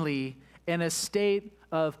openly in a state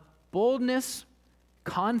of boldness,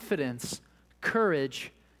 confidence,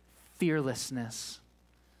 courage, fearlessness.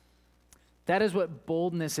 That is what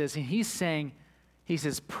boldness is. And he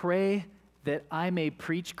says, pray that I may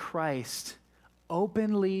preach Christ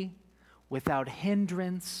openly, without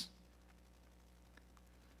hindrance,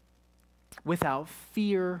 without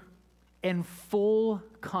fear, and full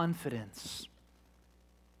confidence.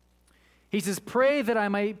 He says, pray that I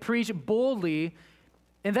might preach boldly,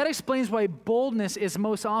 and that explains why boldness is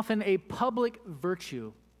most often a public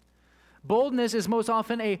virtue. Boldness is most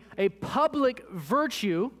often a public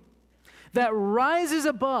virtue that rises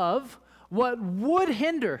above what would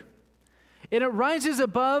hinder, and it rises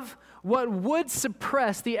above what would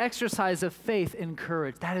suppress the exercise of faith and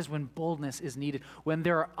courage. That is when boldness is needed, when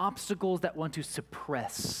there are obstacles that want to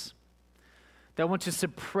suppress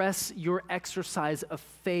your exercise of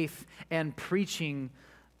faith and preaching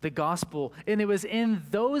the gospel. And it was in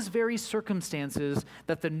those very circumstances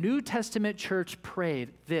that the New Testament church prayed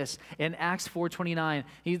this in Acts 4:29.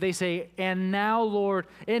 They say, and now, Lord,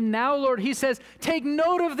 he says, take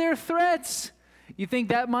note of their threats. You think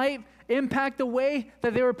that might impact the way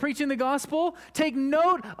that they were preaching the gospel? Take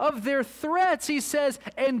note of their threats, he says,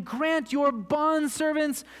 and grant your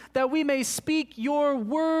bondservants that we may speak your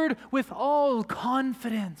word with all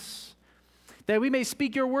confidence. That we may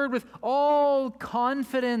speak your word with all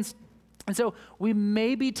confidence. And so we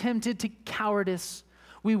may be tempted to cowardice.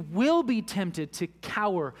 We will be tempted to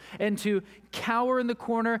cower and to cower in the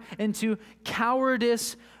corner and to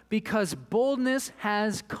cowardice, because boldness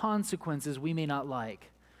has consequences we may not like.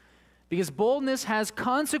 Because boldness has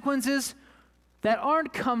consequences that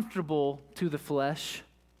aren't comfortable to the flesh.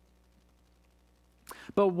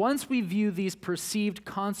 But once we view these perceived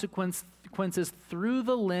consequences through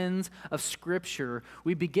the lens of Scripture,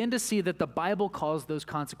 we begin to see that the Bible calls those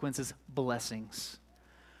consequences blessings.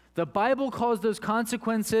 The Bible calls those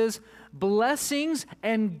consequences blessings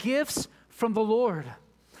and gifts from the Lord.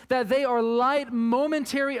 that they are light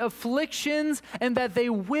momentary afflictions and that they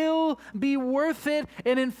will be worth it,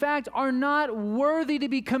 and in fact are not worthy to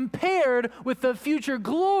be compared with the future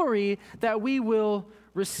glory that we will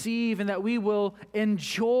receive and that we will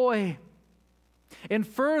enjoy. And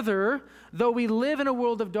further, though we live in a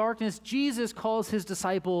world of darkness, Jesus calls his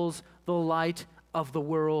disciples the light of the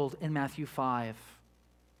world in Matthew 5.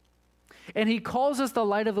 And he calls us the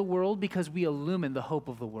light of the world because we illumine the hope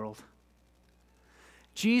of the world.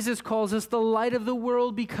 Jesus calls us the light of the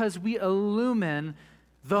world because we illumine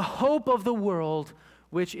the hope of the world,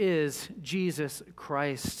 which is Jesus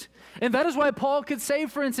Christ. And that is why Paul could say,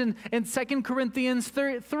 for instance, in 2 Corinthians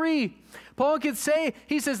 3, Paul could say,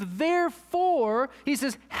 he says, therefore, he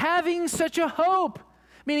says, having such a hope,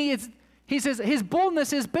 meaning he says his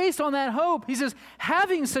boldness is based on that hope. He says,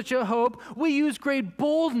 having such a hope, we use great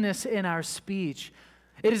boldness in our speech.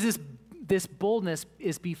 It is this boldness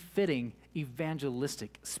is befitting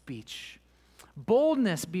evangelistic speech.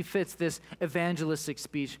 Boldness befits this evangelistic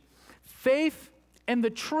speech. Faith and the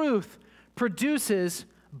truth produces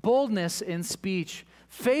boldness in speech.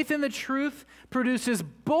 Faith in the truth produces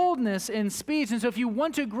boldness in speech. And so if you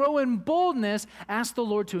want to grow in boldness, ask the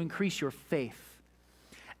Lord to increase your faith.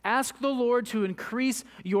 Ask the Lord to increase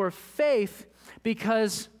your faith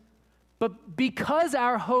because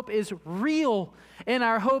our hope is real and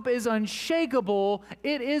our hope is unshakable,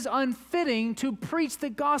 it is unfitting to preach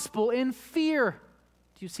the gospel in fear.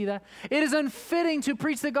 Do you see that? It is unfitting to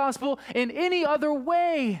preach the gospel in any other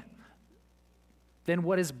way than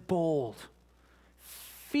what is bold.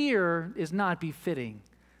 Fear is not befitting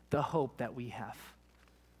the hope that we have.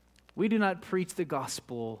 We do not preach the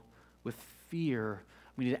gospel with fear.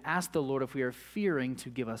 We need to ask the Lord, if we are fearing, to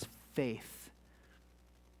give us faith,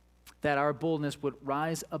 that our boldness would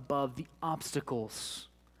rise above the obstacles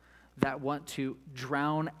that want to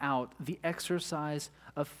drown out the exercise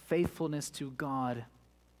of faithfulness to God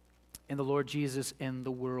and the Lord Jesus in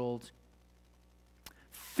the world.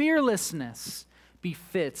 Fearlessness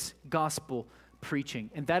befits gospel preaching,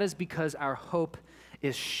 and that is because our hope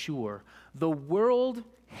is sure. The world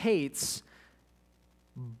hates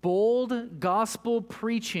bold gospel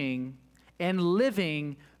preaching and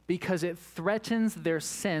living because it threatens their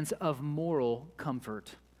sense of moral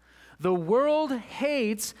comfort. The world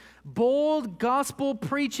hates bold gospel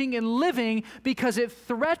preaching and living because it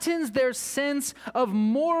threatens their sense of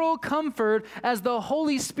moral comfort as the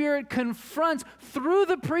Holy Spirit confronts, through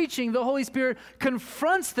the preaching, the Holy Spirit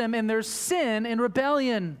confronts them in their sin and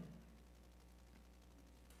rebellion.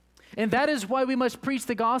 And that is why we must preach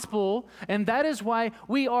the gospel, and that is why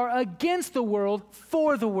we are against the world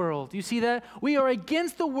for the world. You see that? We are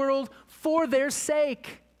against the world for their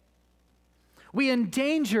sake. We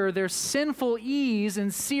endanger their sinful ease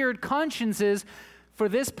and seared consciences for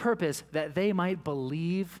this purpose, that they might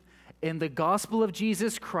believe in the gospel of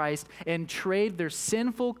Jesus Christ and trade their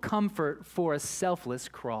sinful comfort for a selfless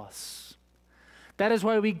cross. That is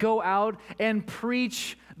why we go out and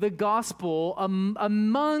preach the gospel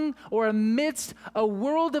among or amidst a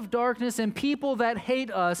world of darkness and people that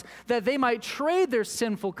hate us, that they might trade their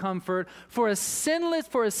sinful comfort for a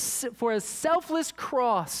selfless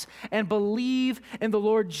cross and believe in the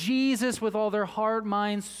Lord Jesus with all their heart,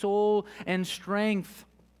 mind, soul, and strength.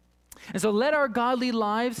 And so let our godly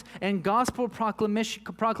lives and gospel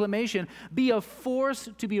proclamation be a force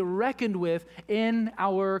to be reckoned with in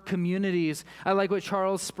our communities. I like what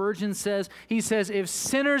Charles Spurgeon says. He says, if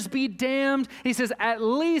sinners be damned, he says, at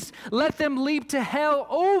least let them leap to hell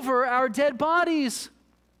over our dead bodies.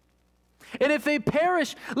 And if they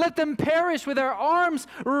perish, let them perish with our arms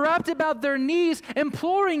wrapped about their knees,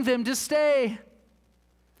 imploring them to stay.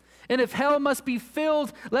 And if hell must be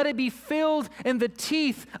filled, let it be filled in the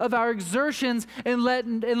teeth of our exertions, and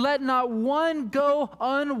let not one go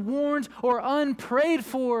unwarned or unprayed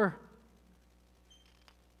for.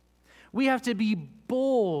 We have to be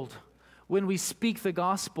bold when we speak the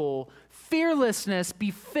gospel. Fearlessness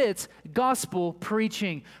befits gospel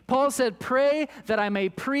preaching. Paul said, pray that I may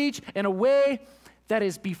preach in a way that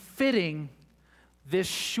is befitting this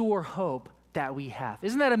sure hope that we have.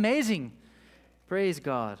 Isn't that amazing? Praise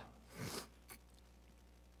God.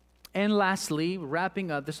 And lastly,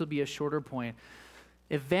 wrapping up, this will be a shorter point.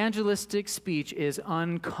 Evangelistic speech is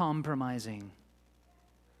uncompromising.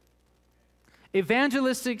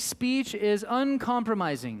 Evangelistic speech is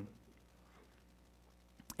uncompromising.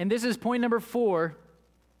 And this is point number 4.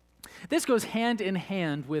 This goes hand in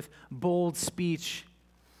hand with bold speech.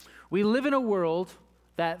 We live in a world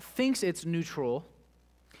that thinks it's neutral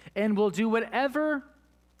and will do whatever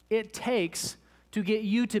it takes to get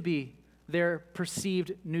you to be their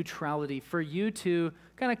perceived neutrality, for you to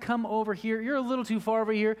kind of come over here. You're a little too far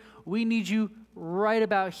over here. We need you right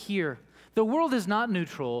about here. The world is not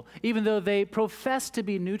neutral. Even though they profess to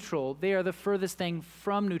be neutral, they are the furthest thing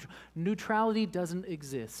from neutral. Neutrality doesn't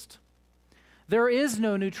exist. There is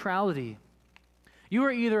no neutrality. You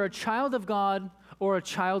are either a child of God or a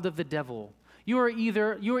child of the devil. You are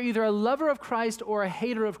either a lover of Christ or a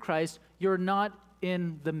hater of Christ. You're not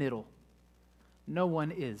in the middle. No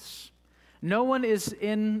one is. No one is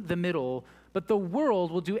in the middle, but the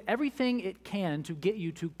world will do everything it can to get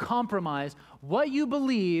you to compromise what you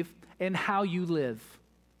believe and how you live.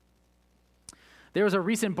 There was a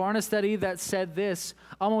recent Barna study that said this: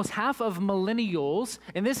 almost half of millennials,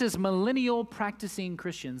 and this is millennial practicing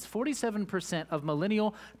Christians, 47% of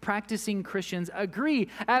millennial practicing Christians agree,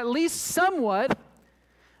 at least somewhat,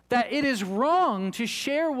 that it is wrong to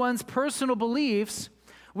share one's personal beliefs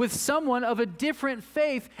with someone of a different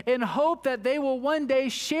faith and hope that they will one day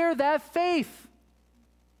share that faith.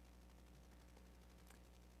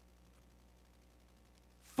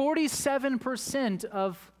 47%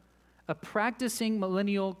 of practicing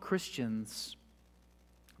millennial Christians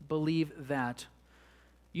believe that.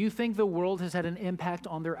 You think the world has had an impact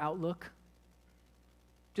on their outlook?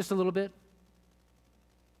 Just a little bit?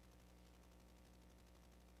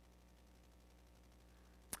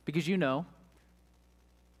 Because you know,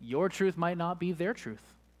 your truth might not be their truth.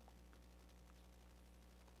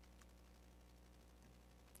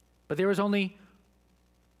 But there is only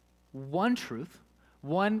one truth,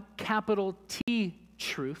 one capital T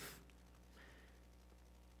truth,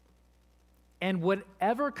 and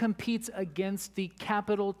whatever competes against the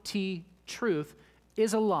capital T truth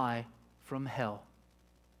is a lie from hell.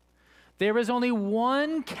 There is only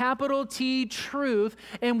one capital T truth,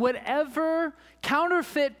 and whatever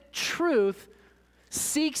counterfeit truth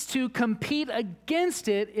seeks to compete against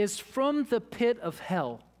it is from the pit of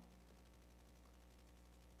hell.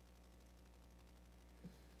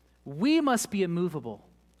 We must be immovable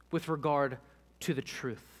with regard to the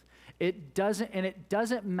truth. It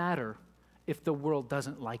doesn't matter if the world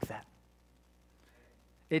doesn't like that.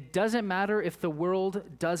 It doesn't matter if the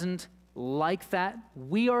world doesn't like that.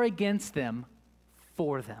 We are against them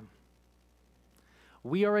for them.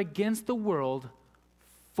 We are against the world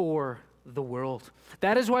for the world.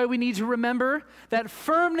 That is why we need to remember that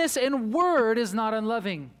firmness in word is not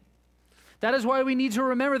unloving. That is why we need to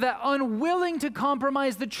remember that unwilling to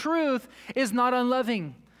compromise the truth is not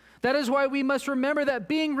unloving. That is why we must remember that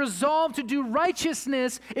being resolved to do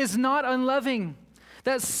righteousness is not unloving.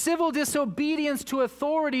 That civil disobedience to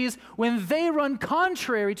authorities when they run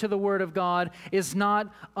contrary to the word of God is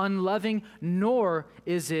not unloving, nor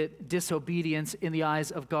is it disobedience in the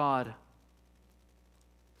eyes of God.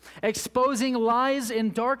 Exposing lies in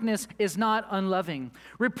darkness is not unloving.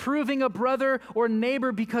 Reproving a brother or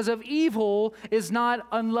neighbor because of evil is not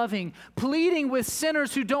unloving. Pleading with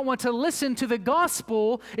sinners who don't want to listen to the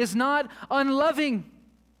gospel is not unloving.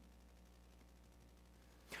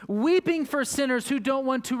 Weeping for sinners who don't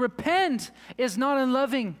want to repent is not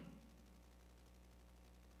unloving.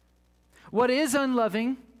 What is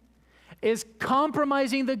unloving is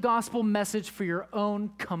compromising the gospel message for your own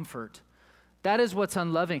comfort. That is what's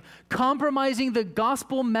unloving. Compromising the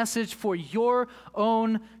gospel message for your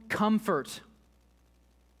own comfort.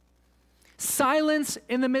 Silence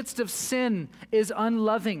in the midst of sin is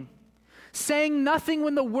unloving. Saying nothing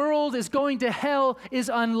when the world is going to hell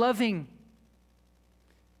is unloving.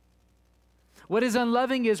 What is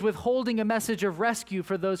unloving is withholding a message of rescue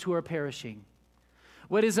for those who are perishing.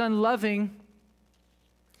 What is unloving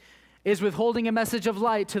is withholding a message of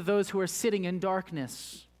light to those who are sitting in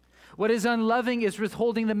darkness. What is unloving is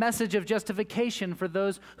withholding the message of justification for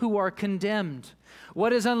those who are condemned.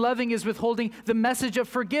 What is unloving is withholding the message of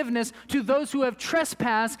forgiveness to those who have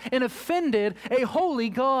trespassed and offended a holy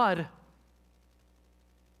God.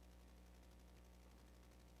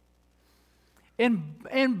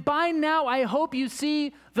 And by now, I hope you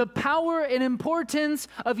see the power and importance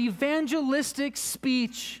of evangelistic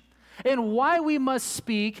speech and why we must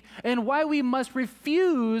speak and why we must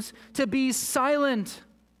refuse to be silent.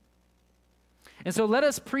 And so let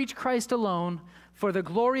us preach Christ alone for the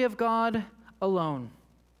glory of God alone.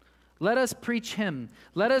 Let us preach Him.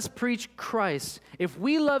 Let us preach Christ. If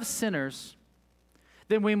we love sinners,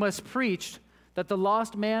 then we must preach that the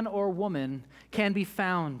lost man or woman can be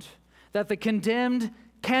found, that the condemned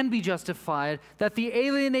can be justified, that the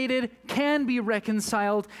alienated can be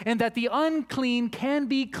reconciled, and that the unclean can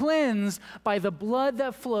be cleansed by the blood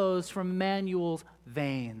that flows from Emmanuel's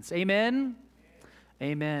veins. Amen?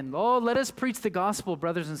 Amen. Oh, let us preach the gospel,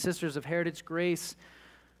 brothers and sisters of Heritage Grace.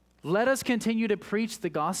 Let us continue to preach the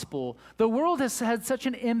gospel. The world has had such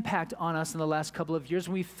an impact on us in the last couple of years.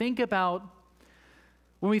 When we think about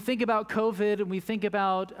COVID, and we think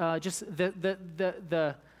about just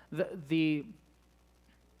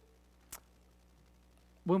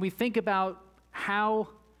when we think about how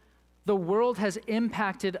the world has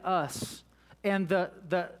impacted us, and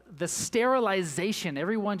the sterilization,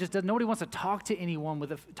 nobody wants to talk to anyone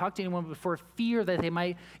before fear that they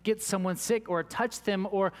might get someone sick or touch them,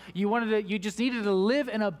 or you just needed to live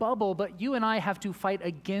in a bubble. But you and I have to fight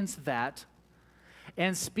against that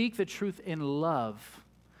and speak the truth in love,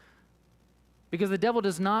 because the devil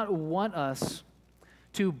does not want us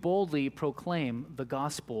to boldly proclaim the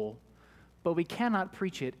gospel, but we cannot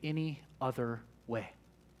preach it any other way.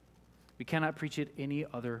 We cannot preach it any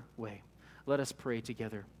other way. Let us pray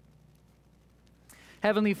together.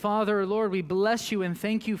 Heavenly Father, Lord, we bless you and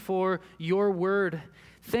thank you for your word.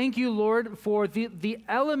 Thank you, Lord, for the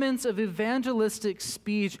elements of evangelistic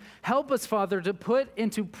speech. Help us, Father, to put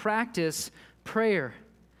into practice prayer.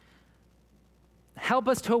 Help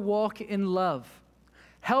us to walk in love.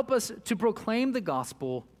 Help us to proclaim the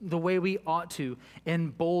gospel the way we ought to, in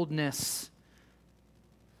boldness.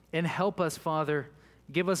 And help us, Father,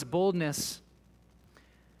 give us boldness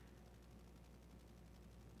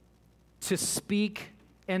to speak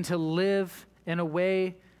and to live in a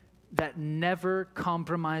way that never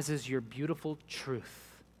compromises your beautiful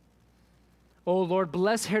truth. Oh Lord,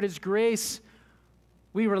 bless Heritage Grace.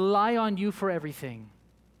 We rely on you for everything.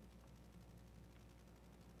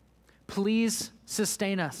 Please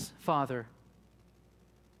sustain us, Father.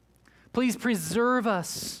 Please preserve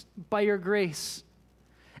us by your grace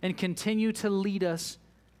and continue to lead us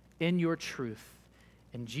in your truth.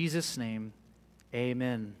 In Jesus' name,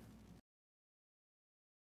 amen.